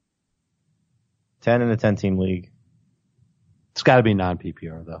Fitzgerald. 10 in a 10-team league. It's got to be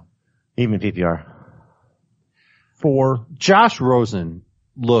non-PPR though. Even PPR. 4. Josh Rosen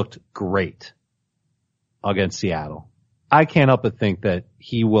looked great against Seattle. I can't help but think that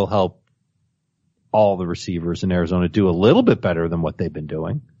he will help all the receivers in Arizona do a little bit better than what they've been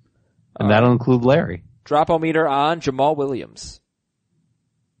doing. And that'll include Larry. Drop-o-meter on Jamal Williams.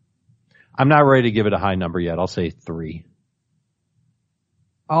 I'm not ready to give it a high number yet. I'll say 3.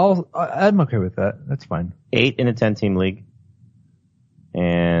 I'm okay with that. That's fine. 8 in a 10-team league.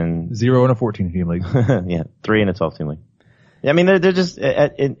 And 0 in a 14-team league. yeah, 3 in a 12-team league. Yeah, I mean, they're just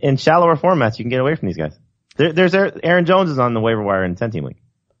in shallower formats. You can get away from these guys. There's Aaron Jones is on the waiver wire in 10-team league.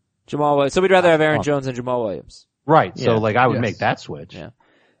 Jamal Williams. So we'd rather have Aaron Jones than Jamal Williams. Right. So Yeah. like I would Yes. make that switch.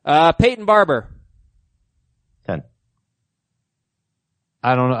 Yeah. Peyton Barber. 10.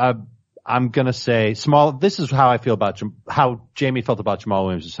 I don't know. I'm going to say small. This is how I feel about how Jamie felt about Jamal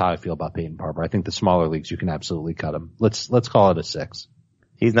Williams is how I feel about Peyton Barber. I think the smaller leagues, you can absolutely cut him. Let's call it a 6.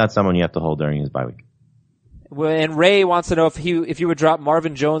 He's not someone you have to hold during his bye week. And Ray wants to know if you would drop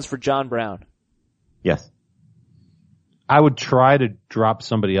Marvin Jones for John Brown. Yes. I would try to drop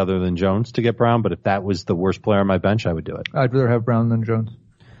somebody other than Jones to get Brown, but if that was the worst player on my bench, I would do it. I'd rather have Brown than Jones.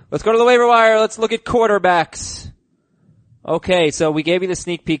 Let's go to the waiver wire. Let's look at quarterbacks. Okay, so we gave you the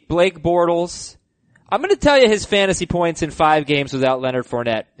sneak peek. Blake Bortles. I'm going to tell you his fantasy points in 5 games without Leonard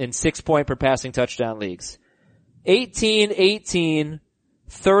Fournette in 6-point per passing touchdown leagues. 18, 18,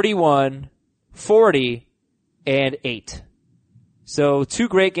 31, 40, and 8. So 2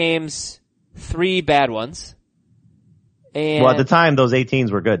 great games, 3 bad ones. And Well, at the time, those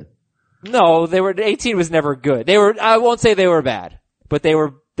 18s were good. no, 18 was never good. I won't say they were bad, but they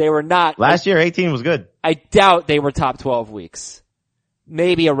were not. Last year, 18 was good. I doubt they were top 12 weeks.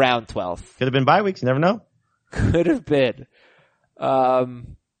 Maybe around 12. Could have been bye weeks. You never know. Could have been.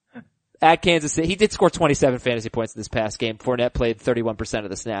 At Kansas City, he did score 27 fantasy points in this past game. Fournette played 31% of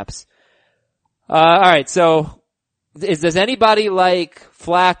the snaps. Alright, so does anybody like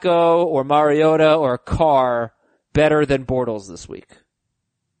Flacco or Mariota or Carr better than Bortles this week?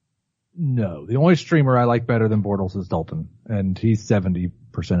 No. The only streamer I like better than Bortles is Dalton, and he's 70%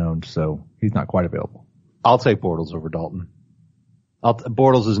 owned, so he's not quite available. I'll take Bortles over Dalton.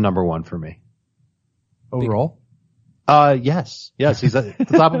 Bortles is number 1 for me. Overall? Yes, he's at the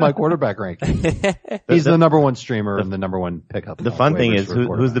top of my quarterback ranking. He's the number 1 streamer and the number 1 pickup. The fun thing waivers is,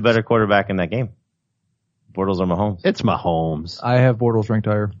 for who's the quarterbacks. better quarterback in that game? Bortles or Mahomes? It's Mahomes. I have Bortles ranked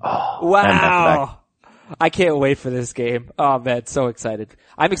higher. Wow. I can't wait for this game. Oh man, so excited.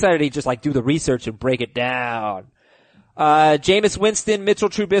 I'm excited to just do the research and break it down. Jameis Winston, Mitchell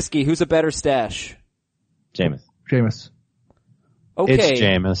Trubisky, who's a better stash? Jameis. Jameis. Okay. It's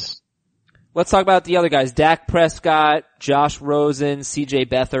Jameis. Let's talk about the other guys. Dak Prescott, Josh Rosen, CJ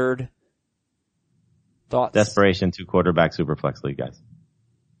Beathard. Thoughts? Desperation 2 quarterback superflex league, guys.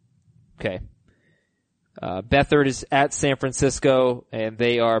 Okay. Beathard is at San Francisco, and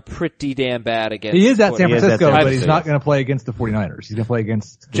they are pretty damn bad against. He is at San He is at Francisco, San but he's Francisco. not going to play against the 49ers. He's going to play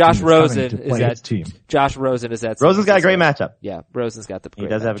against the Josh team that's coming Rosen to is play at his team. Josh Rosen is at. San Rosen's got a great Francisco. matchup. Yeah, Rosen's got the. He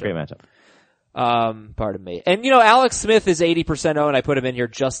does have a great matchup. Pardon me. And Alex Smith is 80% owned. I put him in here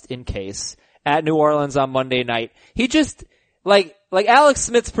just in case. At New Orleans on Monday night. He just, like Alex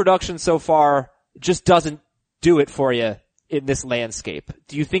Smith's production so far just doesn't do it for you in this landscape.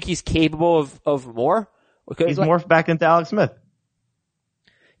 Do you think he's capable of more? Because, He's morphed back into Alex Smith.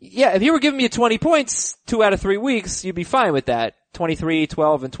 Yeah, if he were giving me 20 points 2 out of 3 weeks, you'd be fine with that. 23,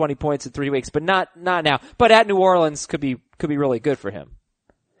 12, and 20 points in 3 weeks, but not now. But at New Orleans could be really good for him.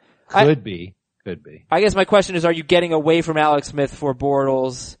 Could be. I guess my question is, are you getting away from Alex Smith for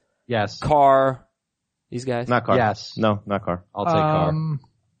Bortles, Yes. Carr, these guys? Not Carr. Yes. No, not Carr. I'll take Carr.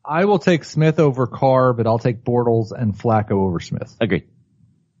 I will take Smith over Carr, but I'll take Bortles and Flacco over Smith. Agreed.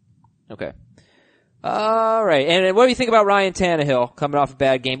 Okay. Alright, and what do you think about Ryan Tannehill coming off a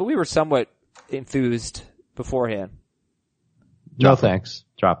bad game? But we were somewhat enthused beforehand. No thanks.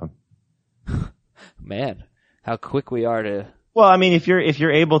 Drop him. Man, how quick we are to... Well, I mean, if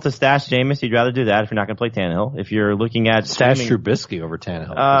you're able to stash Jameis, you'd rather do that if you're not going to play Tannehill. If you're looking at Stash streaming, Trubisky over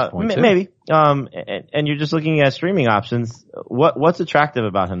Tannehill at this point, too. maybe. And you're just looking at streaming options. What's attractive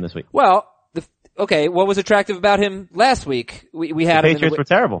about him this week? Well, what was attractive about him last week? We had The him Patriots were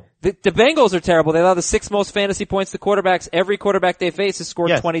terrible. The Bengals are terrible. They allow the 6th most fantasy points to quarterbacks. Every quarterback they face has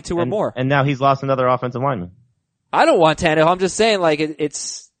scored 22 or more. And now he's lost another offensive lineman. I don't want Tannehill. I'm just saying,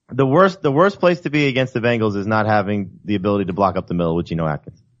 it's The worst place to be against the Bengals is not having the ability to block up the middle with Geno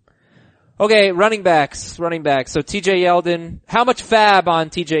Atkins. Okay, running backs. So TJ Yeldon, how much fab on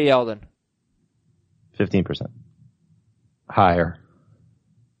TJ Yeldon? 15%. Higher.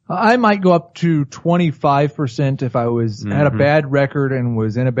 I might go up to 25% if I had a bad record and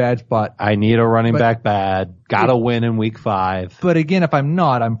was in a bad spot. I need a running back bad. Gotta win in week 5. But again, if I'm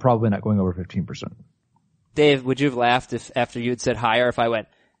not, I'm probably not going over 15%. Dave, would you have laughed if after you had said higher if I went,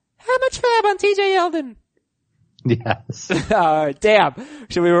 how much fab on TJ Yeldon? Yes. Damn.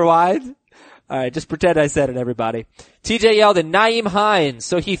 Should we rewind? All right, just pretend I said it, everybody. TJ Yeldon, Nyheim Hines.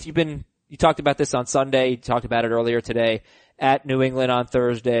 So Heath, you talked about this on Sunday. You talked about it earlier today at New England on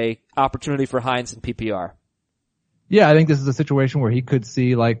Thursday. Opportunity for Hines in PPR. Yeah, I think this is a situation where he could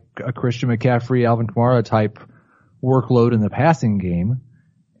see like a Christian McCaffrey, Alvin Kamara type workload in the passing game.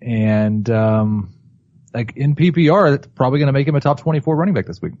 And, like in PPR, it's probably going to make him a top 24 running back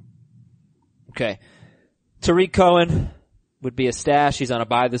this week. Okay. Tariq Cohen would be a stash. He's on a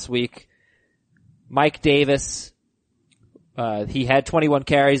bye this week. Mike Davis, he had 21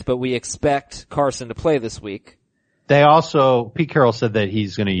 carries, but we expect Carson to play this week. Pete Carroll said that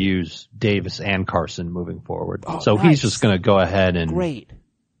he's going to use Davis and Carson moving forward. So nice. He's just going to go ahead and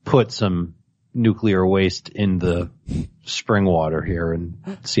put some nuclear waste in the spring water here in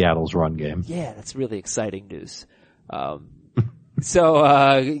Seattle's run game. Yeah, that's really exciting news.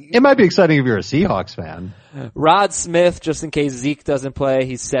 It might be exciting if you're a Seahawks fan. Rod Smith, just in case Zeke doesn't play,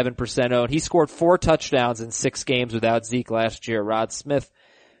 he's 7% owned. He scored 4 touchdowns in 6 games without Zeke last year. Rod Smith.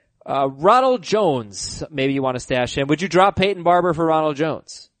 Ronald Jones, maybe you want to stash him. Would you drop Peyton Barber for Ronald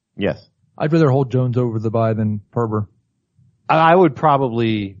Jones? Yes. I'd rather hold Jones over the bye than Perber. I would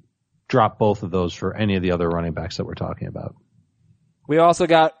probably drop both of those for any of the other running backs that we're talking about. We also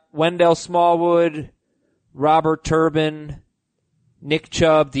got Wendell Smallwood, Robert Turbin, Nick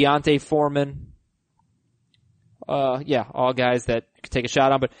Chubb, Deontay Foreman. All guys that you could take a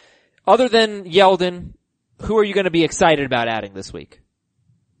shot on. But other than Yeldon, who are you going to be excited about adding this week?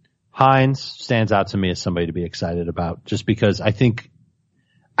 Hines stands out to me as somebody to be excited about just because I think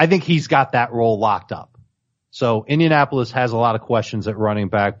he's got that role locked up. So Indianapolis has a lot of questions at running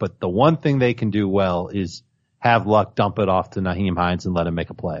back, but the one thing they can do well is have Luck dump it off to Nyheim Hines and let him make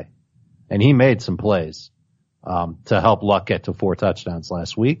a play. And he made some plays to help Luck get to 4 touchdowns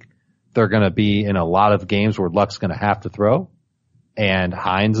last week. They're going to be in a lot of games where Luck's going to have to throw, and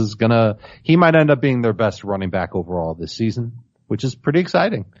Hines is he might end up being their best running back overall this season, which is pretty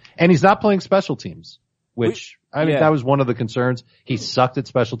exciting. And he's not playing special teams, that was one of the concerns. He sucked at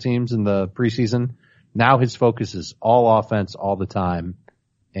special teams in the preseason. Now his focus is all offense all the time.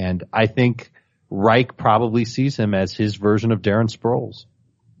 And I think Reich probably sees him as his version of Darren Sproles.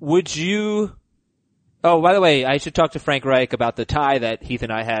 By the way, I should talk to Frank Reich about the tie that Heath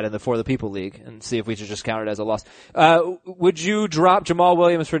and I had in the For the People League and see if we should just count it as a loss. Would you drop Jamal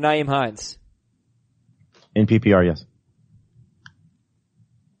Williams for Nyheim Hines? In PPR, yes.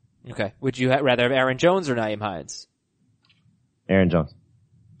 Okay. Would you rather have Aaron Jones or Nyheim Hines? Aaron Jones.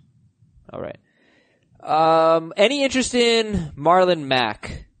 All right. Any interest in Marlon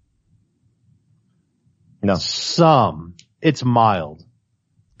Mack? No. Some. It's mild.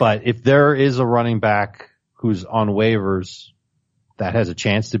 But if there is a running back who's on waivers that has a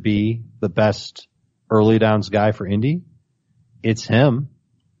chance to be the best early downs guy for Indy, it's him.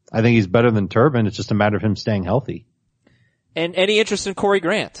 I think he's better than Turbin. It's just a matter of him staying healthy. And any interest in Corey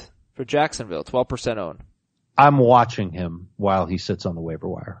Grant for Jacksonville, 12% owned? I'm watching him while he sits on the waiver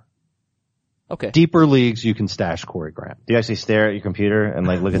wire. Okay. Deeper leagues, you can stash Corey Grant. Do you actually stare at your computer and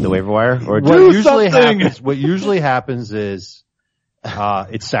look at the waiver wire? Or What usually happens is,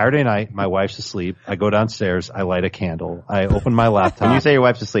 it's Saturday night, my wife's asleep, I go downstairs, I light a candle, I open my laptop. When you say your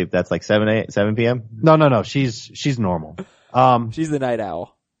wife's asleep, that's like 7 p.m.? No, she's normal. She's the night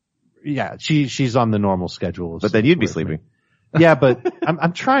owl. Yeah, she's on the normal schedule. But then you'd be sleeping. Yeah, but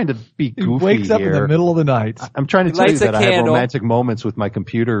I'm trying to be goofy. He wakes up here. in the middle of the night. I'm trying to tell you that I have candle. romantic moments with my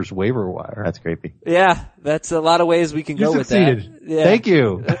computer's waiver wire. That's creepy. Yeah, that's a lot of ways we can go succeeded. with that. Yeah. Thank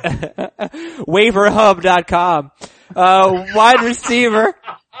you. Waiverhub.com. Wide receiver.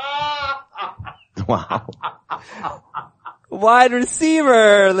 Wow. Wide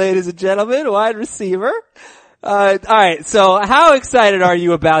receiver, ladies and gentlemen. Wide receiver. Alright, so how excited are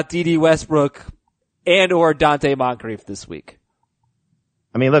you about D.D. Westbrook and or Dante Moncrief this week?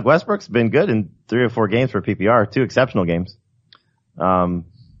 I mean, look, Westbrook's been good in 3 or 4 games for PPR, 2 exceptional games. And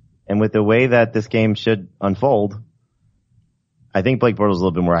with the way that this game should unfold, I think Blake Bortles is a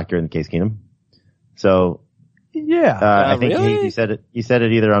little bit more accurate than Case Keenum. So, Yeah. I think really? you said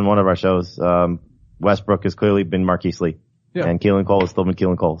it either on one of our shows. Westbrook has clearly been Marquise Lee. Yeah. And Keelan Cole has still been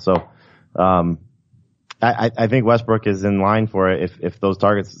Keelan Cole. So, I think Westbrook is in line for it if those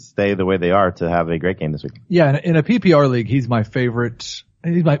targets stay the way they are to have a great game this week. Yeah, in a PPR league, he's my favorite.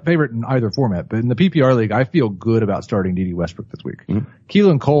 He's my favorite in either format, but in the PPR league, I feel good about starting D.D. Westbrook this week. Mm-hmm.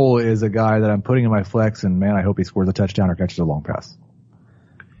 Keelan Cole is a guy that I'm putting in my flex, and man, I hope he scores a touchdown or catches a long pass.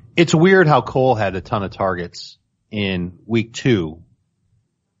 It's weird how Cole had a ton of targets in week 2.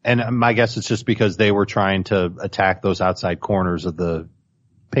 And my guess is just because they were trying to attack those outside corners of the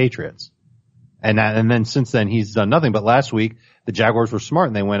Patriots. And then since then he's done nothing. But last week the Jaguars were smart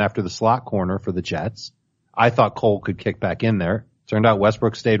and they went after the slot corner for the Jets. I thought Cole could kick back in there. Turned out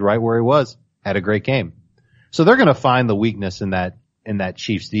Westbrook stayed right where he was, had a great game. So they're going to find the weakness in that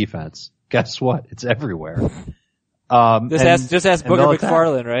Chiefs defense. Guess what? It's everywhere. Just ask Booger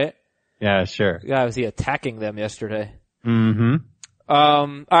McFarland, right? Yeah, sure. Yeah, was he attacking them yesterday? Mm-hmm.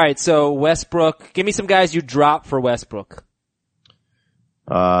 All right. So Westbrook, give me some guys you drop for Westbrook.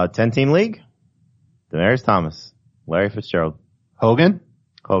 10-team league. Demaryius Thomas, Larry Fitzgerald, Hogan.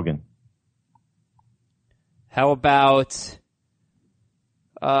 How about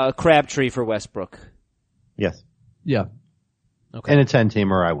Crabtree for Westbrook? Yes. Yeah. Okay. In a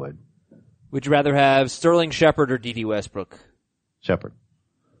 10-teamer, I would. Would you rather have Sterling Shepard or D.D. Westbrook? Shepard.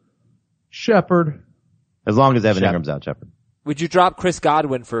 As long as Evan Ingram's out, Shepard. Would you drop Chris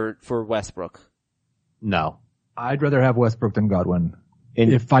Godwin for Westbrook? No. I'd rather have Westbrook than Godwin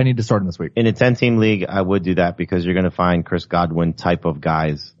if I need to start him this week. In a 10-team league, I would do that because you're going to find Chris Godwin type of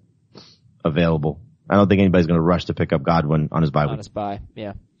guys available. I don't think anybody's going to rush to pick up Godwin on his bye week. On his bye,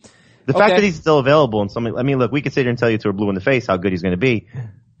 yeah. The fact that he's still available and something, I mean, look, we could sit here and tell you till we're blue in the face how good he's going to be,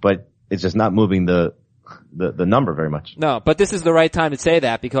 but it's just not moving the number very much. No, but this is the right time to say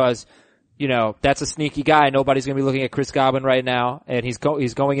that because, you know, that's a sneaky guy. Nobody's going to be looking at Chris Godwin right now, and he's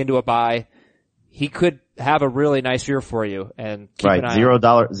going into a bye. He could have a really nice year for you, and keep an eye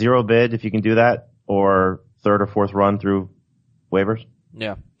 $0, zero bid if you can do that, or third or fourth run through waivers.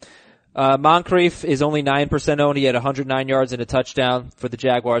 Yeah. Moncrief is only 9% owned. He had 109 yards and a touchdown for the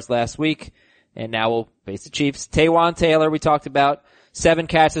Jaguars last week, and now we'll face the Chiefs. Taywan Taylor, we talked about, 7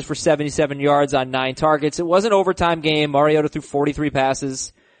 catches for 77 yards on 9 targets. It was an overtime game. Mariota threw 43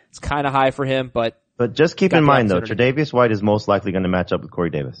 passes. It's kind of high for him, but just keep in mind though, Tre'Davious White is most likely going to match up with Corey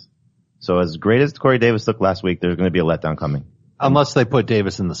Davis. So as great as Corey Davis looked last week, there's going to be a letdown coming. Unless they put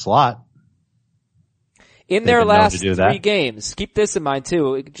Davis in the slot. In their last 3 games, keep this in mind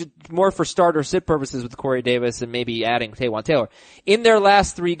too, more for start or sit purposes with Corey Davis and maybe adding Taywan Taylor. In their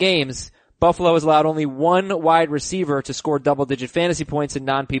last 3 games, Buffalo has allowed only 1 wide receiver to score double-digit fantasy points in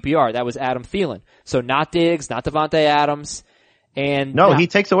non-PPR. That was Adam Thielen. So not Diggs, not Devontae Adams. And he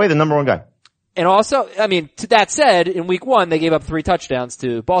takes away the number 1 guy. And also, I mean, to that said, in week 1, they gave up 3 touchdowns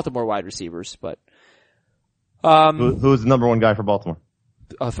to Baltimore wide receivers, but, who's the number 1 guy for Baltimore?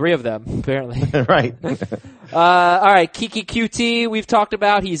 3 of them, apparently. Right. Alright, Kiki QT, we've talked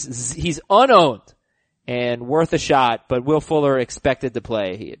about, he's unowned and worth a shot, but Will Fuller expected to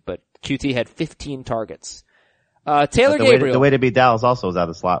play, but QT had 15 targets. Taylor Gabriel. The way to beat Dallas also is out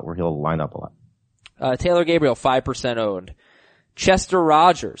of the slot where he'll line up a lot. Taylor Gabriel, 5% owned. Chester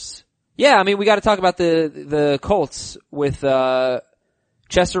Rogers. Yeah, I mean, we gotta talk about the Colts with,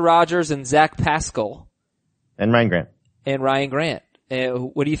 Chester Rogers and Zach Pascal. And Ryan Grant.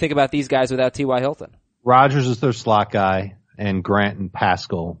 What do you think about these guys without T.Y. Hilton? Rogers is their slot guy, and Grant and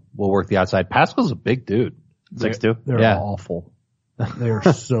Pascal will work the outside. Pascal's a big dude. 6'2". They're awful. They're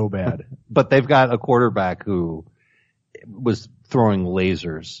so bad. But they've got a quarterback who was throwing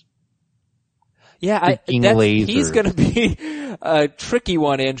lasers. Yeah, he's gonna be a tricky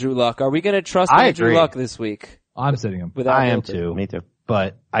one, Andrew Luck. Are we gonna trust Andrew Luck this week? I'm sitting him. I am too. Me too.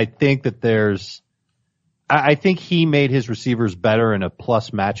 But I think that I think he made his receivers better in a plus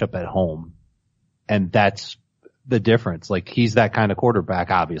matchup at home. And that's the difference. Like, he's that kind of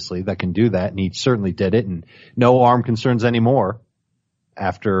quarterback, obviously, that can do that. And he certainly did it. And no arm concerns anymore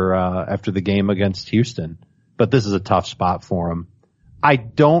after the game against Houston. But this is a tough spot for him. I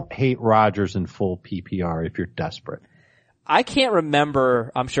don't hate Rodgers in full PPR if you're desperate. I can't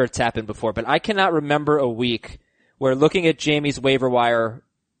remember, I'm sure it's happened before, but I cannot remember a week where looking at Jamie's waiver wire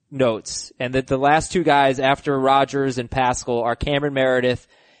notes and that the last 2 guys after Rodgers and Pascal are Cameron Meredith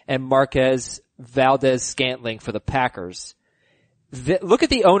and Marquez Valdez-Scantling for the Packers. Look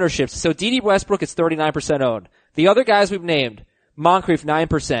at the ownerships. So D.D. Westbrook is 39% owned. The other guys we've named, Moncrief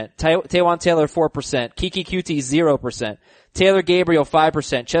 9%, Taywan Taylor 4%, Kiki QT 0%, Taylor Gabriel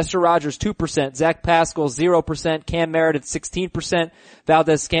 5%, Chester Rogers 2%, Zach Pascal 0%, Cam Meredith 16%,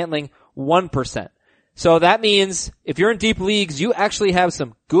 Valdez-Scantling 1%. So that means if you're in deep leagues, you actually have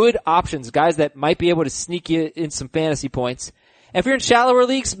some good options, guys that might be able to sneak you in some fantasy points. And if you're in shallower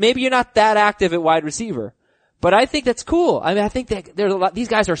leagues, maybe you're not that active at wide receiver. But I think that's cool. I mean, I think that there's a lot, these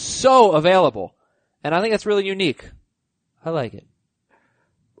guys are so available. And I think that's really unique. I like it.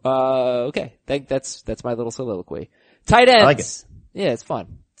 Okay. That's my little soliloquy. Tight ends. I like it. Yeah, it's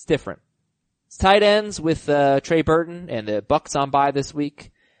fun. It's different. It's tight ends with, Trey Burton and the Bucks on bye this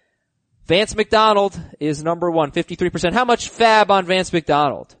week. Vance McDonald is number 1, 53%. How much fab on Vance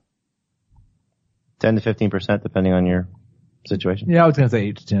McDonald? 10 to 15% depending on your situation. Yeah, I was going to say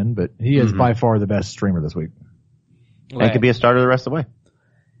 8 to 10, but he is by far the best streamer this week. And could be a starter the rest of the way.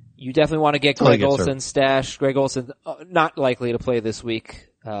 You definitely want to get Greg Olsen stashed. Greg Olsen, not likely to play this week,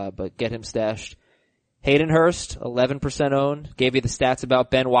 but get him stashed. Hayden Hurst, 11% owned. Gave you the stats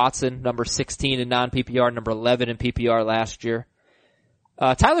about Ben Watson, number 16 in non-PPR, number 11 in PPR last year.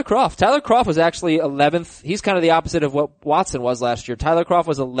 Tyler Kroft. Tyler Kroft was actually 11th. He's kind of the opposite of what Watson was last year. Tyler Kroft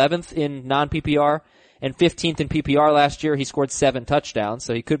was 11th in non-PPR and 15th in PPR last year. He scored 7 touchdowns,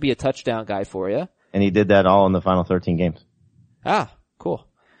 so he could be a touchdown guy for you. And he did that all in the final 13 games. Ah, cool.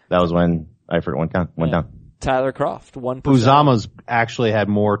 That was when Eifert went down. Tyler Kroft, 1%. Uzama's actually had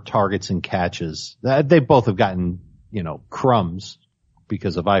more targets and catches. They both have gotten, crumbs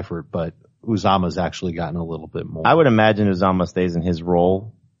because of Eifert, but Uzama's actually gotten a little bit more. I would imagine Uzama stays in his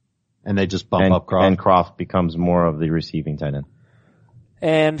role. And they just bump up Kroft. And Kroft becomes more of the receiving tight end.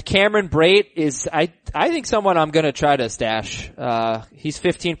 And Cameron Brate is, I think someone I'm gonna try to stash. He's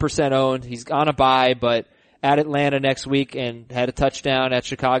 15% owned. He's on a bye, but at Atlanta next week and had a touchdown at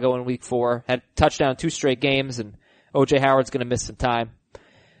Chicago in week 4. Had a touchdown 2 straight games, and O.J. Howard's gonna miss some time.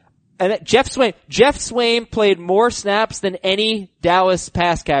 And Jeff Swaim played more snaps than any Dallas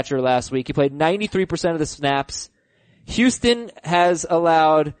pass catcher last week. He played 93% of the snaps. Houston has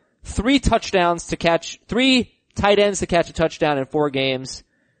allowed 3 tight ends to catch a touchdown in 4 games.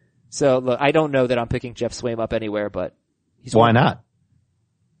 So look, I don't know that I'm picking Jeff Swaim up anywhere, but why not?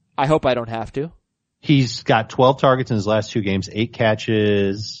 I hope I don't have to. He's got 12 targets in his last 2 games, 8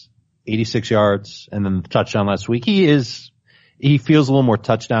 catches, 86 yards, and then the touchdown last week. He feels a little more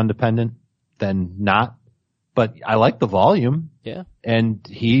touchdown dependent than not, but I like the volume. Yeah. And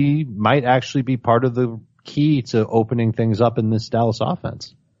he might actually be part of the key to opening things up in this Dallas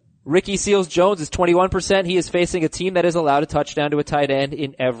offense. Ricky Seals-Jones is 21%. He is facing a team that has allowed a touchdown to a tight end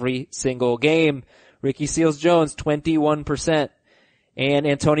in every single game. Ricky Seals-Jones, 21%. And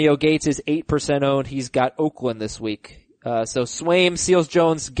Antonio Gates is 8% owned. He's got Oakland this week. So Swaim,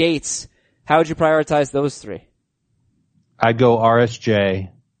 Seals-Jones, Gates. How would you prioritize those 3? I'd go RSJ,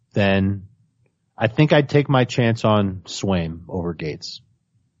 then I think I'd take my chance on Swaim over Gates.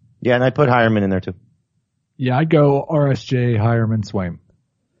 Yeah, and I'd put Hireman in there too. Yeah, I'd go RSJ, Hireman, Swaim.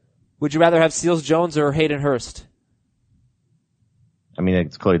 Would you rather have Seals-Jones or Hayden Hurst? I mean,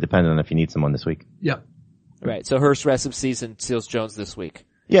 it's clearly dependent on if you need someone this week. Yep. Right, so Hurst rest of season, Seals-Jones this week.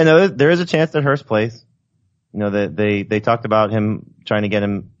 Yeah, no, there is a chance that Hurst plays. They talked about him trying to get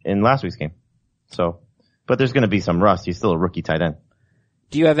him in last week's game. So, but there's going to be some rust. He's still a rookie tight end.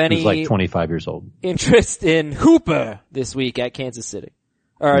 Do you have any He's like 25 years old. interest in Hooper this week at Kansas City?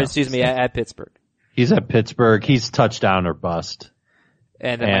 Or, excuse me, at Pittsburgh? He's at Pittsburgh. He's touchdown or bust.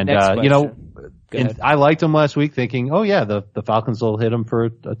 And my next question. I liked him last week thinking, oh yeah, the Falcons will hit him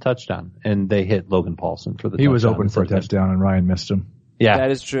for a touchdown. And they hit Logan Paulson for the touchdown. He was open for a touchdown and Ryan missed him. Yeah. That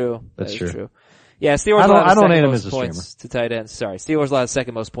is true. That's true. Yeah, Steelers I don't hate him most as a points to tight ends. Sorry, Steelers allowed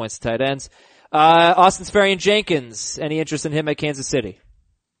second most points to tight ends. Austin Seferian-Jenkins, any interest in him at Kansas City?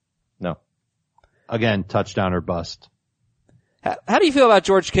 No. Again, touchdown or bust. How do you feel about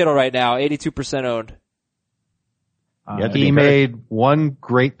George Kittle right now? 82% owned. He made one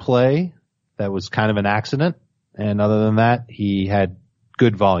great play that was kind of an accident, and other than that, he had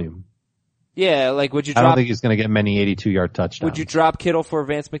good volume. Yeah, like would you I don't think he's going to get many 82-yard touchdowns. Would you drop Kittle for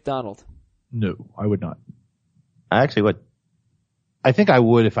Vance McDonald? No, I would not. I actually would. I think I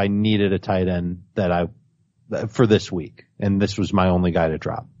would if I needed a tight end for this week, and this was my only guy to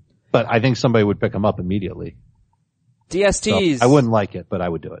drop. But I think somebody would pick him up immediately. DSTs. So I wouldn't like it, but I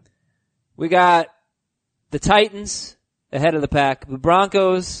would do it. We got the Titans ahead of the pack, the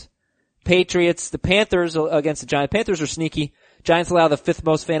Broncos, Patriots, the Panthers against the Giants. Panthers are sneaky. Giants allow the 5th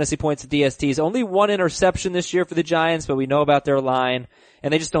most fantasy points to DSTs. Only 1 interception this year for the Giants, but we know about their line,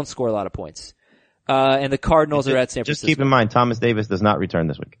 and they just don't score a lot of points. And the Cardinals are at San Francisco. Just keep in mind, Thomas Davis does not return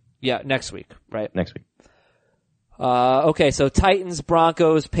this week. Yeah, next week, right? Next week. Okay, so Titans,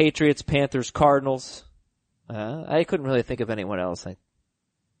 Broncos, Patriots, Panthers, Cardinals. I couldn't really think of anyone else. I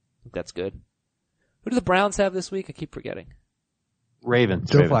think that's good. Who do the Browns have this week? I keep forgetting.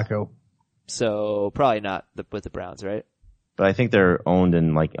 Ravens. Joe Flacco. So probably not with the Browns, right? But I think they're owned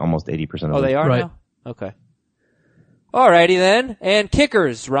in like almost 80% of Oh, they are Right. now? Okay. Alrighty then. And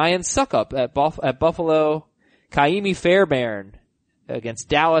kickers, Ryan Suckup at Buffalo, Kaimi Fairbairn against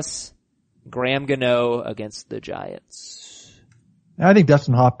Dallas, Graham Gano against the Giants. I think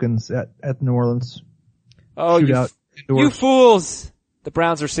Dustin Hopkins at New Orleans. Oh, Shootout you indoors. fools! The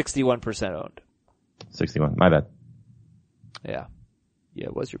Browns are 61% owned. 61. My bad. Yeah. Yeah,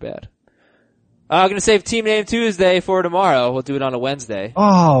 it was your bad. I'm gonna save Team Name Tuesday for tomorrow. We'll do it on a Wednesday.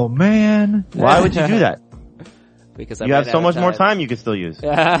 Oh man. Why would you do that? Because You have so much more time you could still use.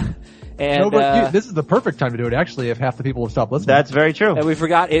 and, No, but this is the perfect time to do it actually if half the people have stopped listening. That's very true. and we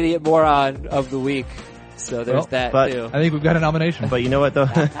forgot Idiot Moron of the Week. So there's Well, that but- too. I think we've got a nomination. But you know what though?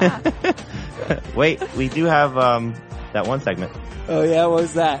 Wait, we do have, that one segment. Oh yeah, what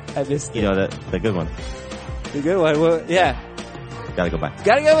was that? I missed You it. know, the good one. The good one. Well, yeah. Gotta go by.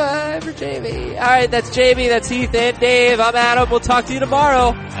 Gotta go by for Jamie. Alright, that's Jamie, that's Heath, and Dave. I'm Adam. We'll talk to you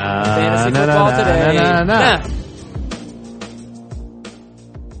tomorrow. Fantasy football today. Nah.